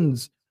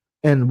happens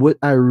and what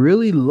I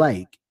really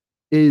like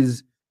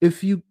is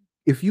if you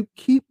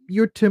keep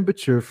your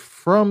temperature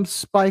from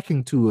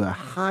spiking to a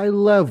high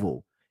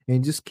level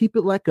and just keep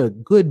it like a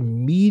good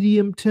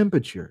medium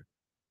temperature,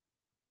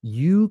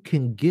 you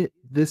can get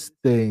this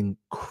thing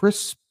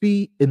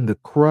crispy in the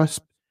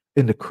crust,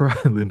 in the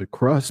crust,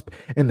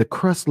 in the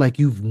crust like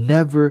you've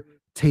never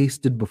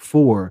tasted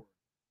before.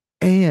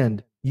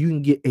 And you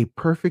can get a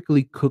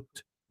perfectly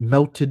cooked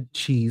melted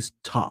cheese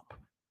top.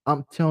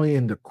 I'm telling you,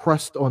 and the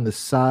crust on the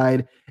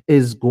side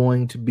is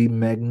going to be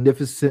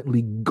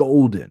magnificently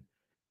golden.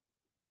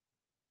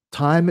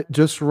 Time it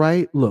just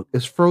right. Look,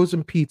 it's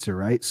frozen pizza,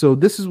 right? So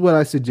this is what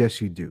I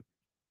suggest you do.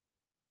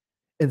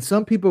 And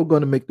some people are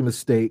going to make the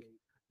mistake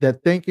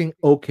that thinking,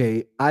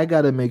 okay, I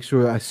got to make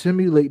sure I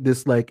simulate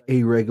this like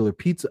a regular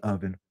pizza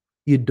oven.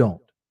 You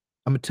don't.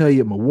 I'm going to tell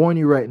you, I'm going to warn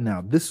you right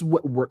now. This is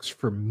what works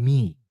for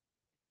me.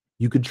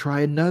 You could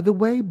try another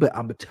way, but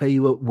I'm going to tell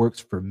you what works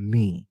for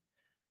me.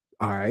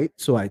 All right.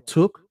 So I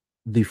took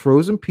the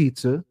frozen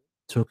pizza,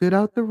 took it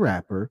out the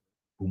wrapper,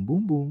 boom,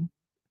 boom, boom,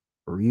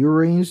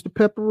 rearrange the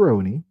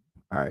pepperoni.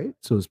 All right.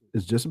 So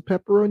it's just a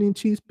pepperoni and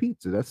cheese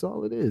pizza. That's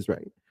all it is,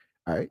 right?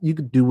 All right. You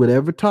can do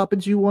whatever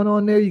toppings you want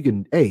on there. You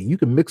can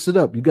mix it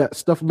up. You got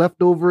stuff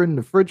left over in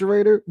the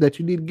refrigerator that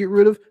you need to get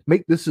rid of.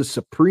 Make this a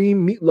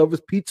supreme meat lovers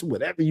pizza,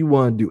 whatever you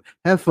want to do.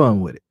 Have fun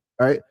with it.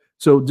 All right.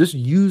 So just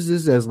use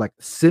this as like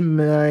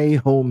semi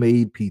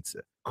homemade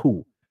pizza.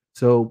 Cool.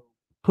 So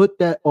put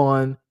that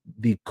on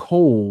the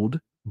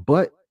cold,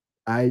 but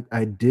I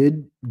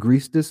did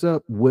grease this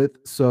up with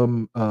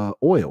some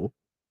oil,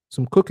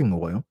 some cooking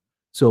oil.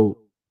 So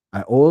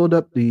I oiled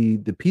up the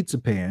pizza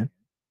pan,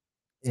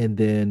 and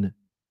then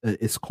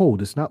it's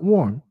cold, it's not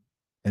warm.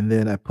 And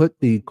then I put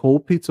the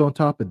cold pizza on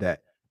top of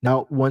that.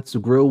 Now, once the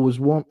grill was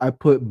warm, I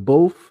put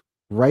both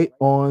right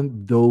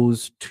on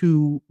those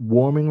two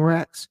warming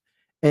racks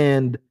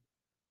and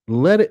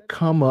let it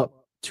come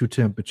up to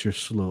temperature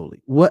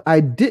slowly. What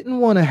I didn't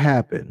want to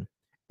happen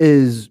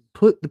is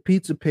put the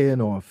pizza pan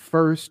on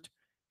first,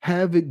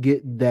 have it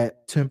get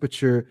that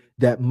temperature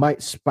that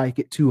might spike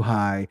it too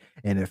high.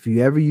 And if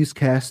you ever use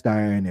cast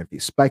iron, if you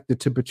spike the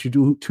temperature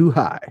too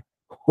high,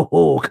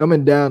 oh,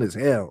 coming down is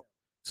hell.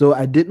 So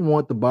I didn't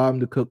want the bottom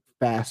to cook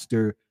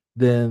faster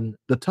than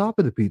the top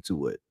of the pizza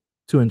would.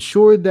 To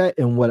ensure that,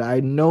 and what I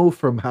know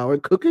from how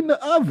it cook in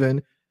the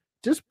oven,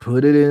 just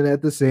put it in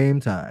at the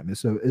same time.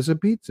 It's a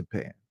pizza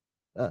pan.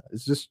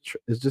 It's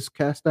just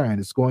cast iron.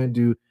 It's going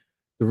to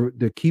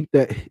keep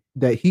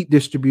that heat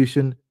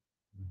distribution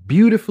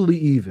beautifully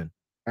even.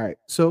 All right.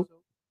 So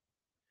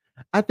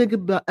I think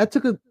it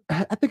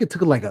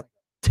took like a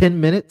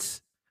 10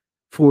 minutes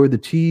for the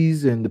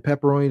cheese and the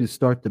pepperoni to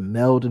start to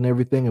melt and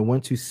everything. And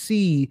once you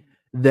see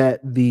that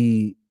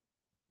the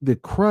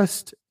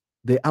crust,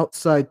 the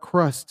outside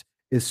crust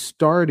is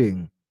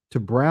starting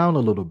to brown a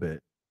little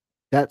bit,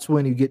 that's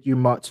when you get your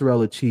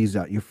mozzarella cheese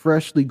out, your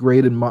freshly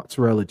grated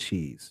mozzarella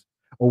cheese,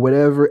 or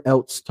whatever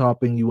else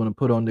topping you want to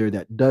put on there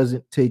that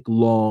doesn't take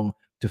long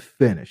to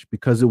finish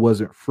because it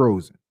wasn't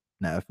frozen.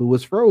 Now, if it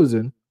was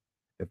frozen,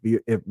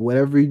 if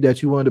whatever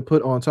that you wanted to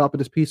put on top of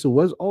this pizza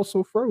was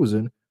also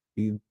frozen,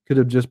 you could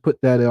have just put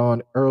that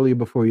on earlier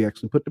before you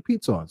actually put the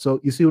pizza on. So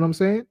you see what I'm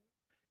saying?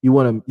 You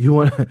want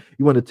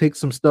to take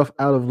some stuff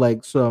out of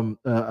like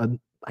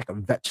like a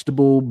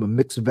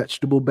mixed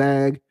vegetable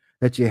bag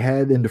that you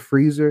had in the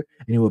freezer,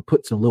 and you would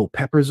put some little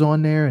peppers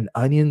on there and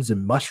onions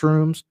and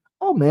mushrooms.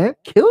 Oh man,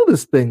 kill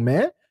this thing,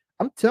 man.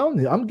 I'm telling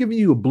you, I'm giving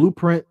you a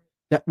blueprint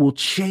that will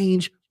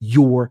change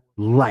your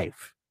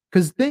life.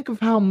 Because think of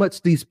how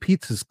much these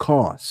pizzas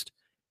cost.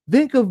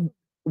 Think of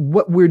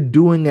what we're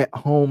doing at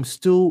home,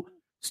 still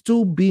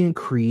being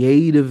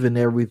creative and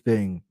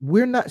everything.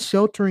 We're not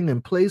sheltering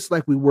in place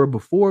like we were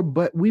before,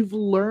 but we've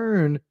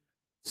learned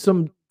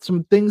some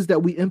things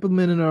that we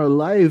implement in our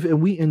life,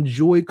 and we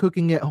enjoy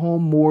cooking at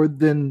home more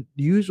than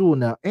usual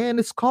now. And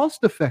it's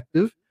cost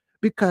effective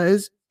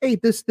because hey,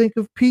 just think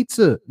of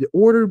pizza. You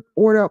order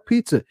out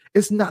pizza.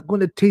 It's not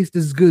going to taste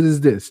as good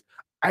as this.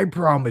 I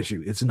promise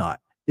you, it's not.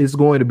 It's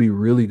going to be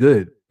really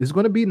good. It's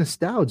going to be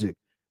nostalgic,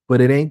 but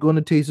it ain't going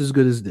to taste as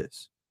good as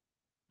this.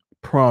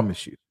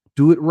 Promise you.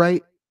 Do it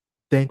right.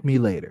 Thank me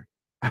later.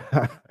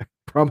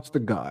 Promise to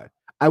God.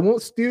 I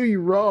won't steer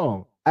you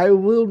wrong. I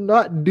will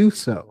not do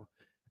so.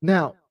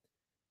 Now,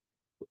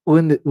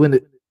 what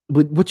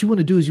you want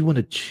to do is you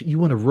want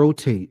to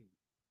rotate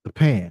the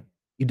pan.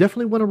 You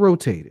definitely want to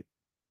rotate it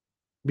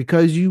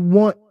because you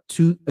want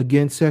to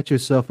again set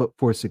yourself up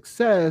for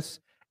success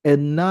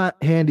and not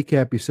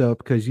handicap yourself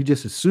because you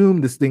just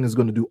assume this thing is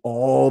going to do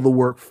all the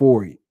work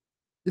for you.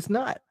 It's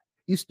not.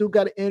 You still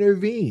got to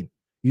intervene.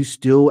 You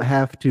still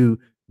have to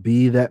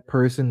be that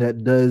person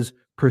that does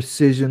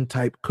precision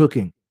type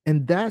cooking.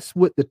 And that's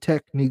what the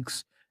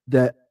techniques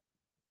that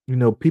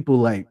people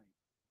like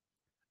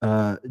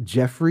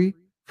Jeffrey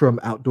from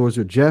Outdoors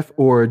with Jeff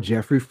or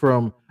Jeffrey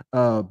from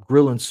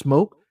Grill and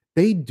Smoke,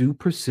 they do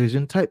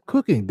precision type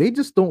cooking. They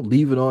just don't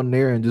leave it on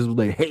there and just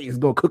like, hey, it's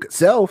gonna cook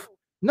itself.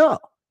 No,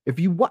 if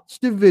you watch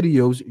the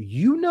videos,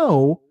 you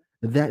know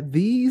that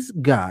these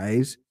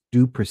guys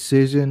do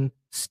precision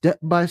step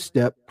by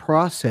step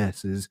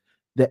processes,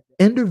 that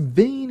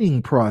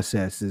intervening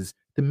processes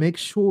to make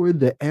sure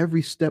that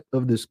every step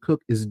of this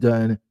cook is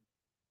done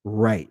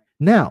right.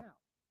 Now,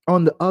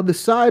 on the other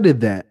side of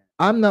that,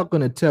 I'm not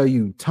going to tell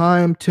you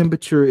time,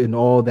 temperature, and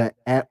all that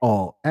at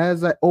all.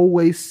 As I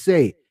always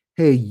say,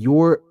 hey,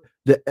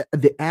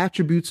 the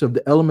attributes of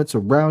the elements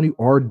around you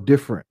are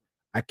different.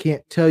 I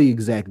can't tell you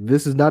exactly.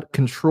 This is not a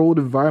controlled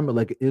environment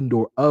like an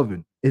indoor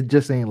oven. It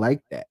just ain't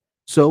like that.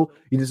 So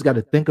you just got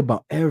to think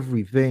about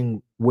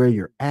everything where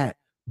you're at,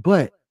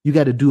 but you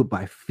got to do it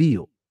by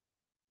feel.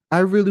 I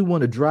really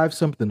want to drive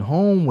something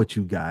home with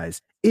you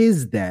guys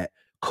is that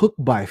cook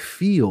by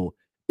feel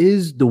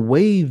is the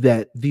way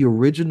that the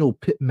original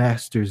pit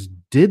masters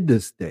did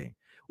this thing.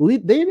 Well, they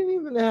didn't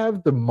even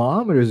have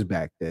thermometers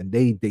back then.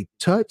 They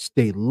touched,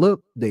 they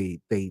looked, they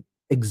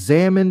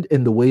examined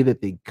in the way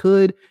that they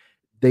could.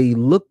 They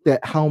looked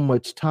at how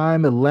much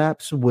time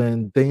elapsed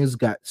when things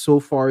got so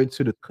far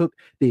into the cook.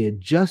 They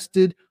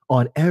adjusted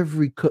on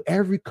every cook.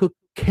 Every cook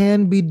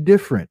can be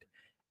different.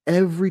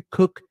 Every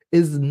cook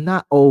is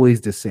not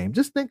always the same.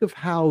 Just think of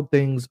how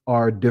things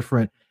are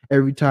different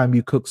every time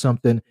you cook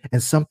something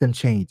and something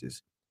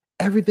changes.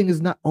 Everything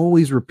is not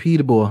always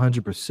repeatable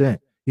 100%.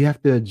 You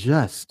have to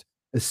adjust,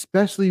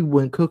 especially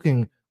when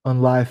cooking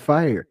on live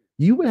fire.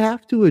 You would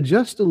have to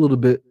adjust a little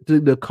bit to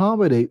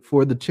accommodate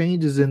for the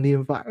changes in the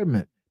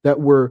environment that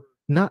were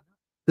not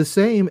the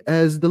same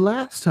as the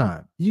last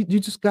time. You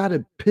just got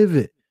to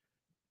pivot.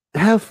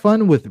 Have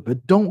fun with it,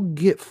 but don't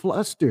get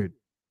flustered.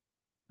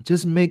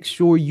 Just make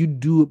sure you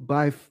do it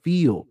by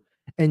feel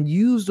and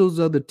use those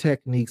other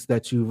techniques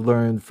that you've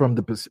learned from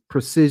the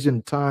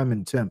precision, time,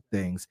 and temp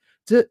things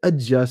to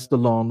adjust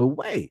along the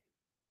way.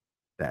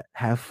 That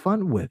have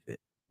fun with it.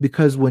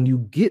 Because when you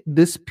get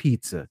this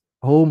pizza,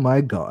 oh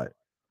my God,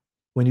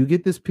 when you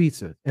get this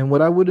pizza, and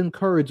what I would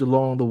encourage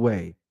along the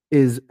way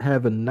is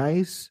have a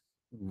nice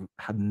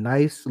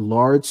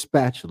large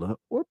spatula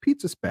or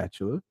pizza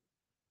spatula.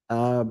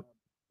 um,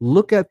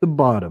 Look at the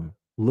bottom.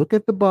 Look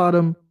at the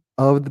bottom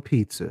of the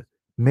pizza.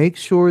 Make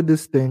sure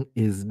this thing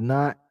is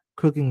not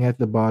cooking at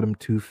the bottom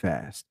too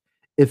fast.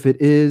 If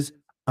it is,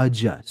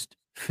 adjust.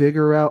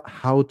 Figure out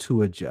how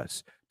to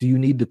adjust. Do you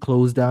need to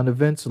close down the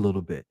vents a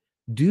little bit?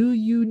 Do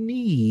you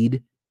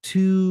need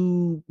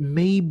to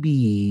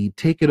maybe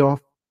take it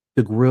off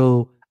the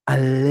grill a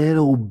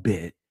little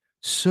bit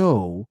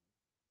so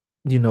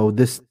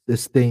this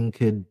thing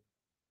could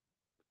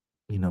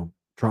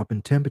drop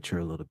in temperature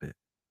a little bit?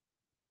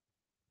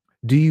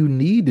 Do you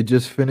need to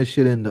just finish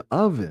it in the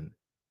oven?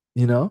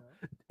 You know,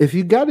 if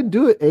you got to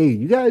do it, hey,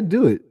 you got to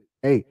do it.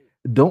 Hey,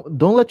 don't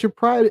let your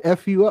pride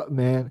f you up,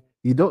 man.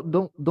 You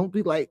don't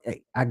be like,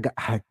 hey, I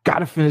got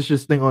to finish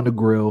this thing on the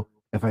grill.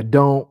 If I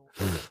don't,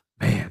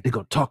 man, they're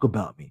gonna talk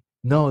about me.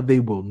 No, they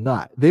will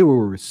not. They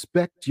will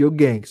respect your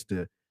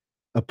gangster,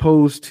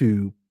 opposed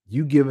to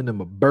you giving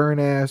them a burn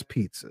ass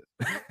pizza.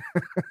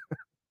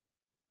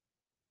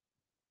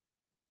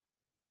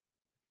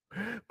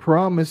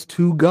 Promise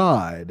to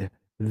God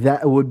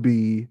that would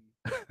be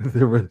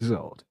the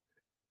result.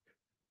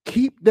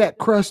 Keep that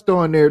crust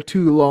on there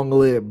too long,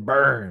 let it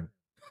burn.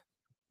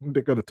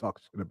 They're gonna talk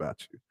shit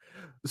about you.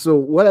 So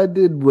what I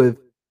did with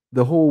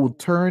the whole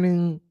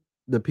turning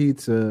the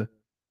pizza,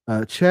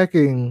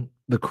 checking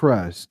the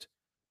crust,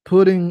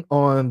 putting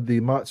on the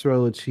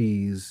mozzarella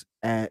cheese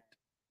at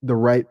the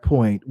right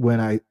point when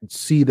I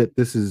see that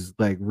this is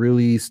like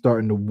really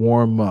starting to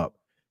warm up.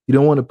 You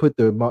don't want to put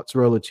the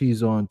mozzarella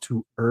cheese on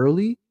too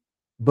early,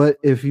 but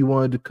if you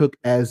wanted to cook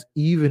as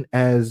even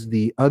as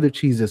the other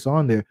cheese that's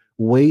on there,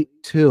 wait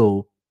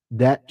till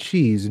that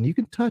cheese and you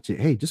can touch it.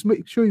 Hey, just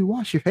make sure you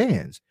wash your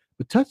hands,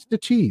 but touch the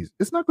cheese.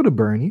 It's not going to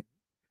burn you.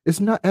 It's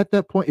not at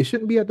that point. It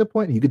shouldn't be at that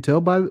point. You can tell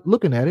by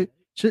looking at it.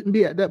 Shouldn't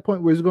be at that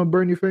point where it's going to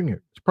burn your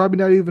finger. It's probably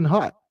not even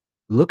hot.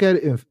 Look at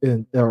it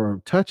and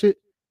or touch it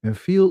and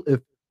feel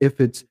if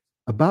it's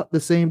about the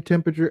same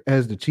temperature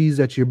as the cheese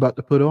that you're about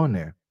to put on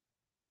there.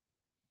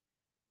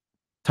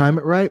 Time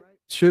it right.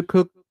 Should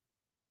cook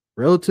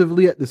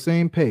relatively at the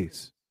same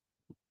pace.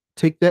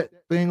 Take that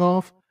thing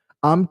off.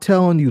 I'm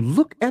telling you,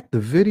 look at the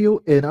video,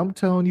 and I'm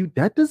telling you,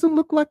 that doesn't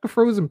look like a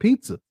frozen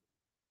pizza.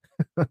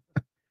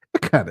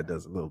 It kind of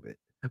does a little bit,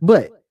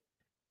 but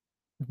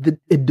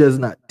it does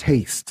not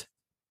taste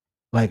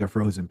like a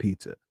frozen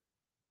pizza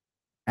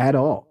at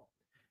all.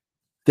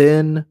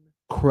 Thin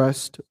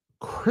crust,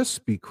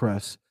 crispy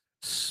crust,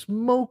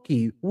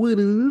 smoky with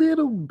a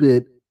little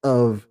bit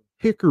of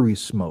hickory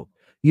smoke.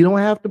 You don't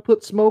have to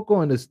put smoke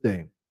on this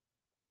thing.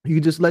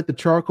 You just let the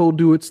charcoal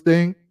do its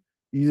thing.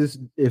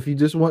 If you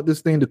just want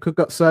this thing to cook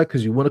outside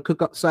because you want to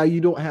cook outside,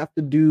 you don't have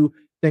to do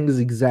things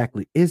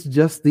exactly. It's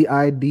just the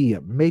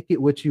idea. Make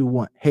it what you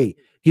want. Hey,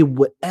 get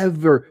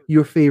whatever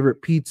your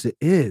favorite pizza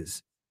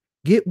is.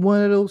 Get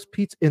one of those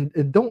pizza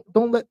and don't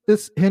let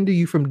this hinder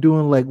you from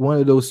doing like one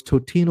of those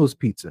Totino's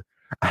pizza.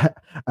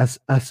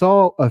 I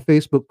saw a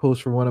Facebook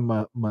post from one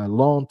of my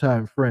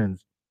longtime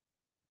friends,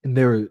 and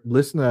they were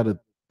listing out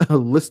a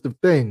list of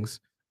things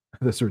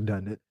that's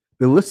redundant.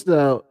 They listed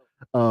out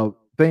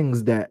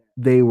things that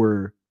they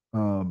were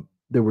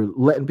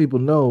letting people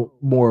know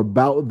more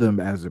about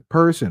them as a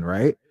person,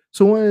 right?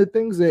 So one of the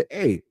things that,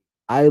 hey,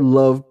 I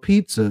love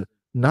pizza,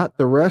 not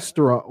the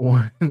restaurant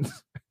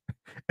ones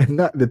and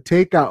not the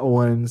takeout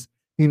ones,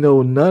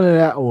 None of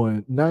that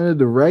one, none of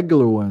the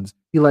regular ones.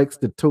 He likes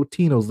the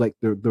Totinos, like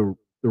the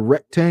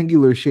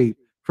rectangular shape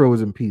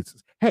frozen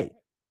pizzas. Hey,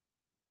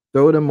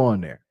 throw them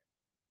on there.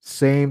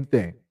 Same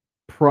thing.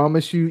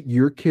 Promise you,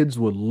 your kids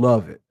would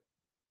love it.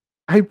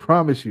 I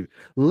promise you.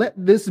 Let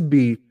this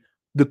be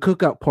the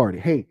cookout party.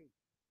 Hey,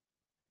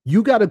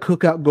 you got a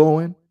cookout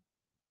going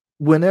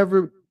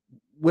whenever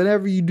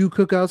whenever you do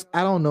cookouts.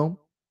 I don't know.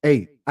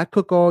 Hey, I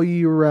cook all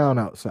year round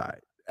outside.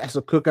 That's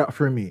a cookout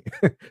for me.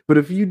 But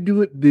if you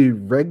do it the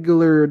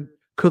regular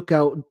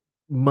cookout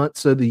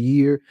months of the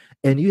year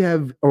and you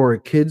have or a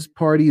kids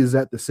party is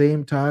at the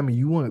same time and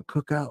you want to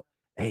cook out,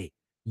 hey,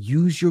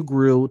 use your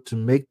grill to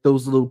make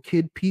those little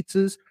kid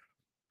pizzas.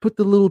 Put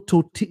the little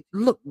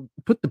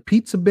put the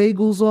pizza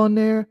bagels on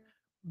there.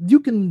 You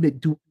can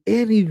do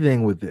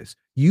anything with this.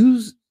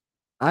 Use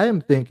I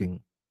am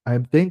thinking,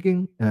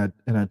 and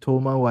I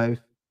told my wife,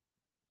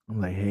 I'm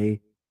like,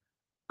 hey,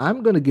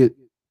 I'm gonna get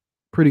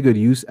pretty good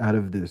use out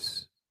of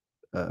this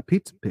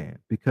pizza pan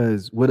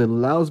because what it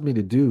allows me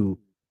to do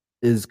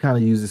is kind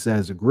of use this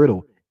as a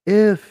griddle.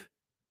 If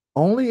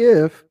only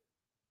if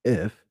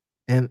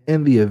and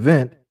in the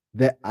event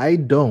that I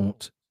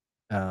don't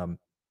um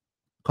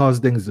cause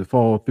things to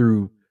fall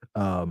through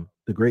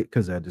the grate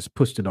because I just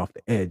pushed it off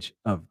the edge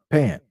of the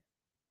pan.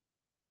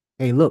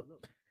 Hey,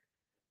 look,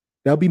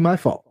 that'll be my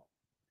fault.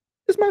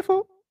 It's my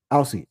fault.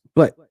 I'll see.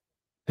 But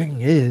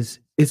thing is,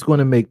 it's going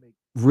to make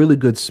really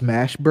good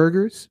smash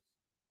burgers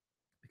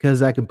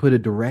because I can put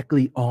it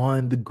directly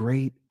on the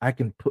grate. I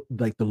can put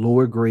like the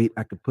lower grate,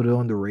 I can put it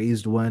on the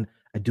raised one.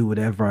 I do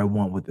whatever I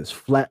want with this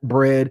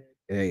flatbread.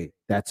 Hey,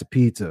 that's a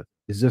pizza.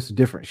 It's just a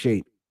different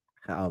shape.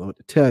 I don't know what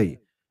to tell you.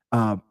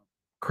 Um,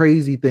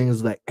 Crazy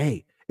things like,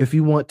 hey, if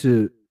you want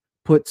to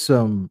put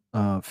some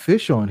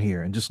fish on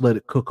here and just let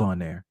it cook on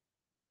there,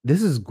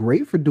 this is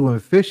great for doing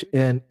fish,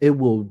 and it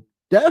will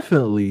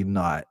definitely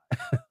not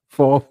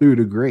fall through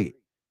the grate.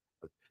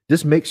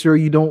 Just make sure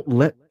you don't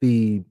let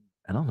I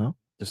don't know,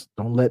 just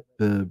don't let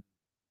the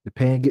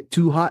pan get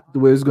too hot to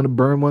where it's gonna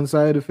burn one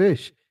side of the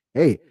fish.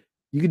 Hey,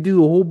 you can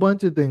do a whole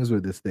bunch of things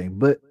with this thing,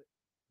 but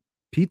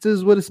pizza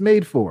is what it's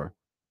made for.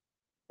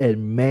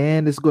 And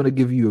man, it's gonna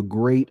give you a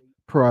great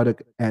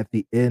product at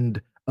the end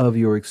of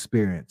your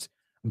experience.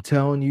 I'm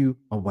telling you,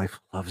 my wife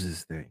loves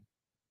this thing.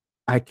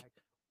 I c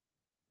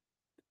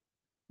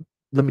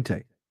let me tell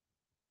you,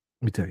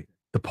 let me tell you.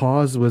 The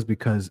pause was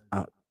because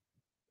I'm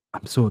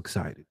so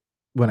excited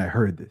when I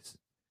heard this.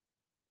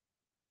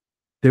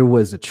 There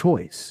was a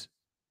choice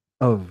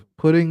of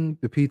putting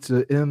the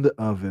pizza in the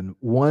oven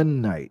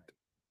one night,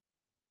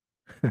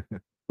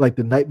 like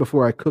the night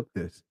before I cooked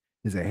this,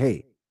 and say,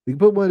 "Hey, we can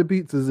put one of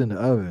the pizzas in the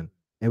oven,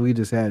 and we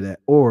just had that,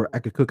 or I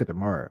could cook it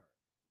tomorrow."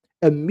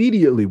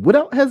 Immediately,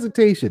 without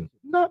hesitation,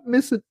 not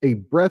missing a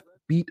breath,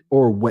 beat,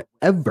 or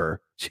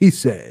whatever, she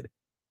said,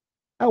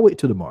 "I'll wait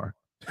till tomorrow."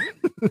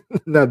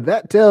 Now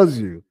that tells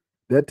you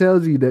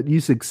that you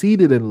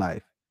succeeded in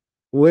life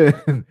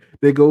when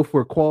they go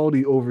for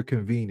quality over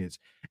convenience.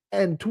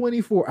 And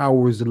 24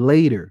 hours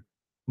later,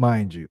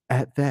 mind you,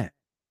 at that,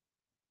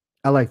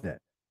 I like that.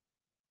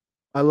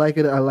 I like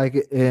it. I like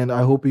it. And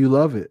I hope you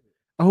love it.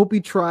 I hope you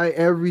try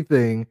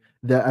everything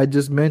that I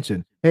just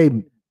mentioned. Hey,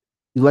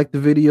 you like the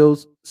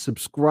videos?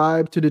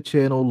 Subscribe to the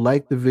channel,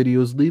 like the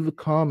videos, leave a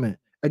comment.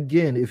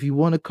 Again, if you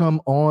want to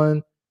come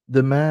on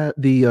the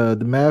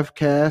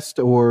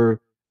Mavcast, or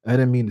I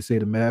didn't mean to say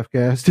the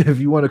Mavcast. If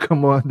you want to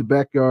come on the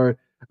Backyard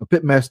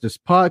Pitmasters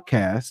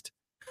podcast,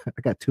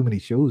 I got too many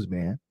shows,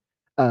 man.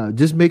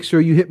 Just make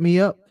sure you hit me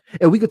up,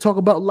 and we could talk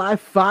about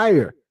live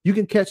fire. You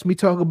can catch me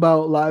talk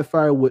about live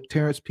fire with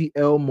Terrence P.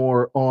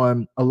 Elmore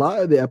on a lot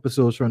of the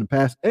episodes from the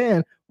past,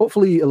 and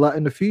hopefully a lot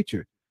in the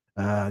future.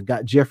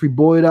 Got Jeffrey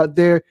Boyd out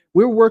there.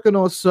 We're working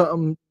on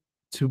something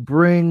to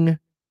bring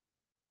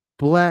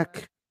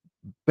black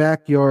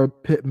backyard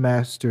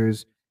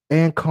pitmasters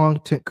and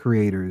content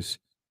creators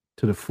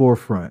to the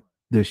forefront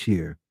this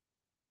year.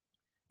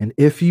 And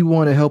if you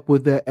want to help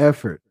with that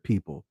effort,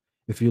 people,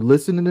 if you're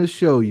listening to the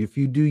show, if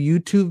you do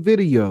YouTube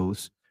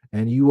videos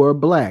and you are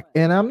black,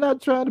 and I'm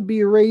not trying to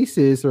be a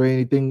racist or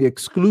anything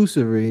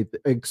exclusive or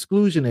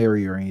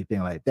exclusionary or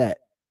anything like that,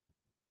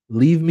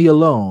 leave me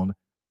alone.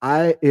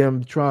 I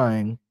am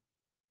trying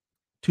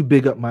to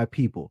big up my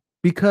people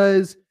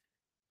because,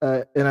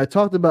 and I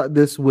talked about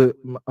this with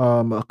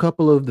a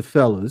couple of the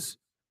fellas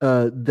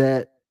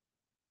that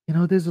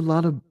there's a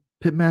lot of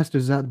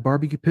pitmasters out,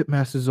 barbecue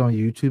pitmasters on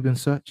YouTube and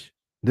such.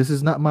 This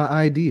is not my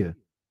idea.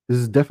 This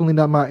is definitely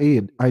not my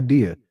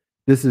idea.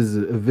 This is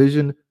a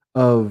vision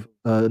of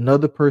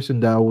another person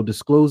that I will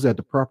disclose at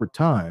the proper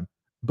time.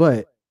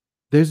 But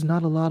there's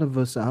not a lot of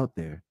us out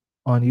there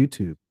on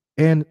YouTube,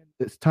 and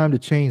it's time to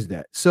change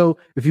that. So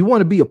if you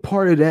want to be a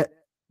part of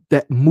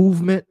that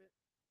movement,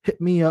 hit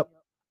me up,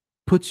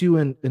 put you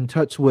in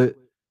touch with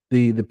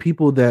the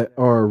people that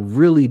are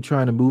really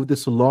trying to move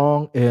this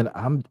along. And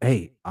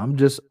I'm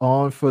just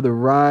on for the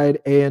ride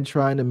and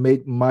trying to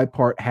make my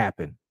part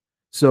happen.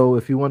 So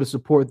if you want to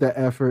support that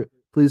effort,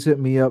 please hit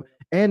me up.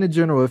 And in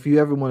general, if you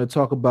ever want to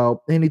talk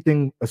about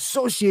anything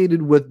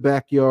associated with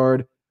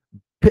backyard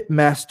pit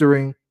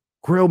mastering,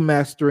 grill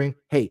mastering.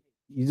 Hey,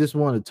 you just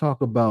want to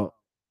talk about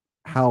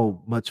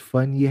how much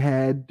fun you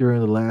had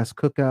during the last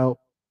cookout,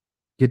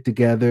 get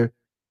together,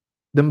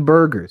 them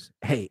burgers.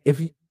 If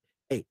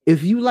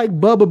you like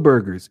Bubba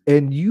burgers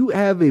and you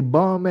have a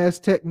bomb ass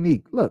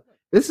technique, look,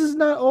 this is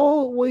not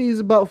always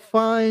about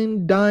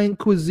fine dine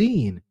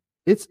cuisine.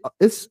 It's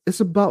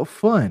about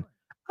fun.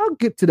 I'll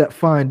get to that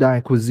fine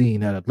dine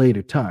cuisine at a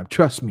later time.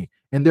 Trust me.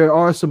 And there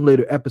are some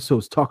later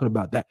episodes talking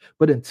about that.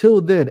 But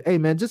until then, hey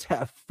man, just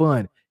have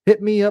fun.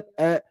 Hit me up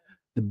at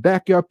the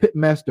Backyard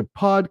Pitmaster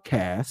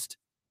Podcast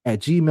at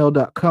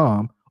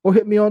gmail.com or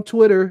hit me on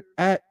Twitter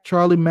at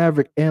Charlie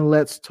Maverick and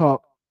let's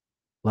talk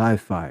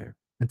live fire.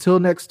 Until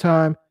next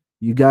time,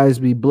 you guys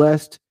be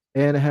blessed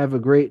and have a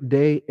great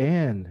day.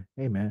 And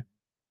hey, man,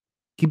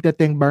 keep that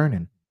thing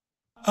burning.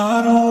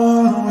 I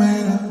don't wanna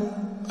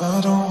wait,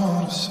 I don't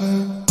wanna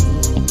sit.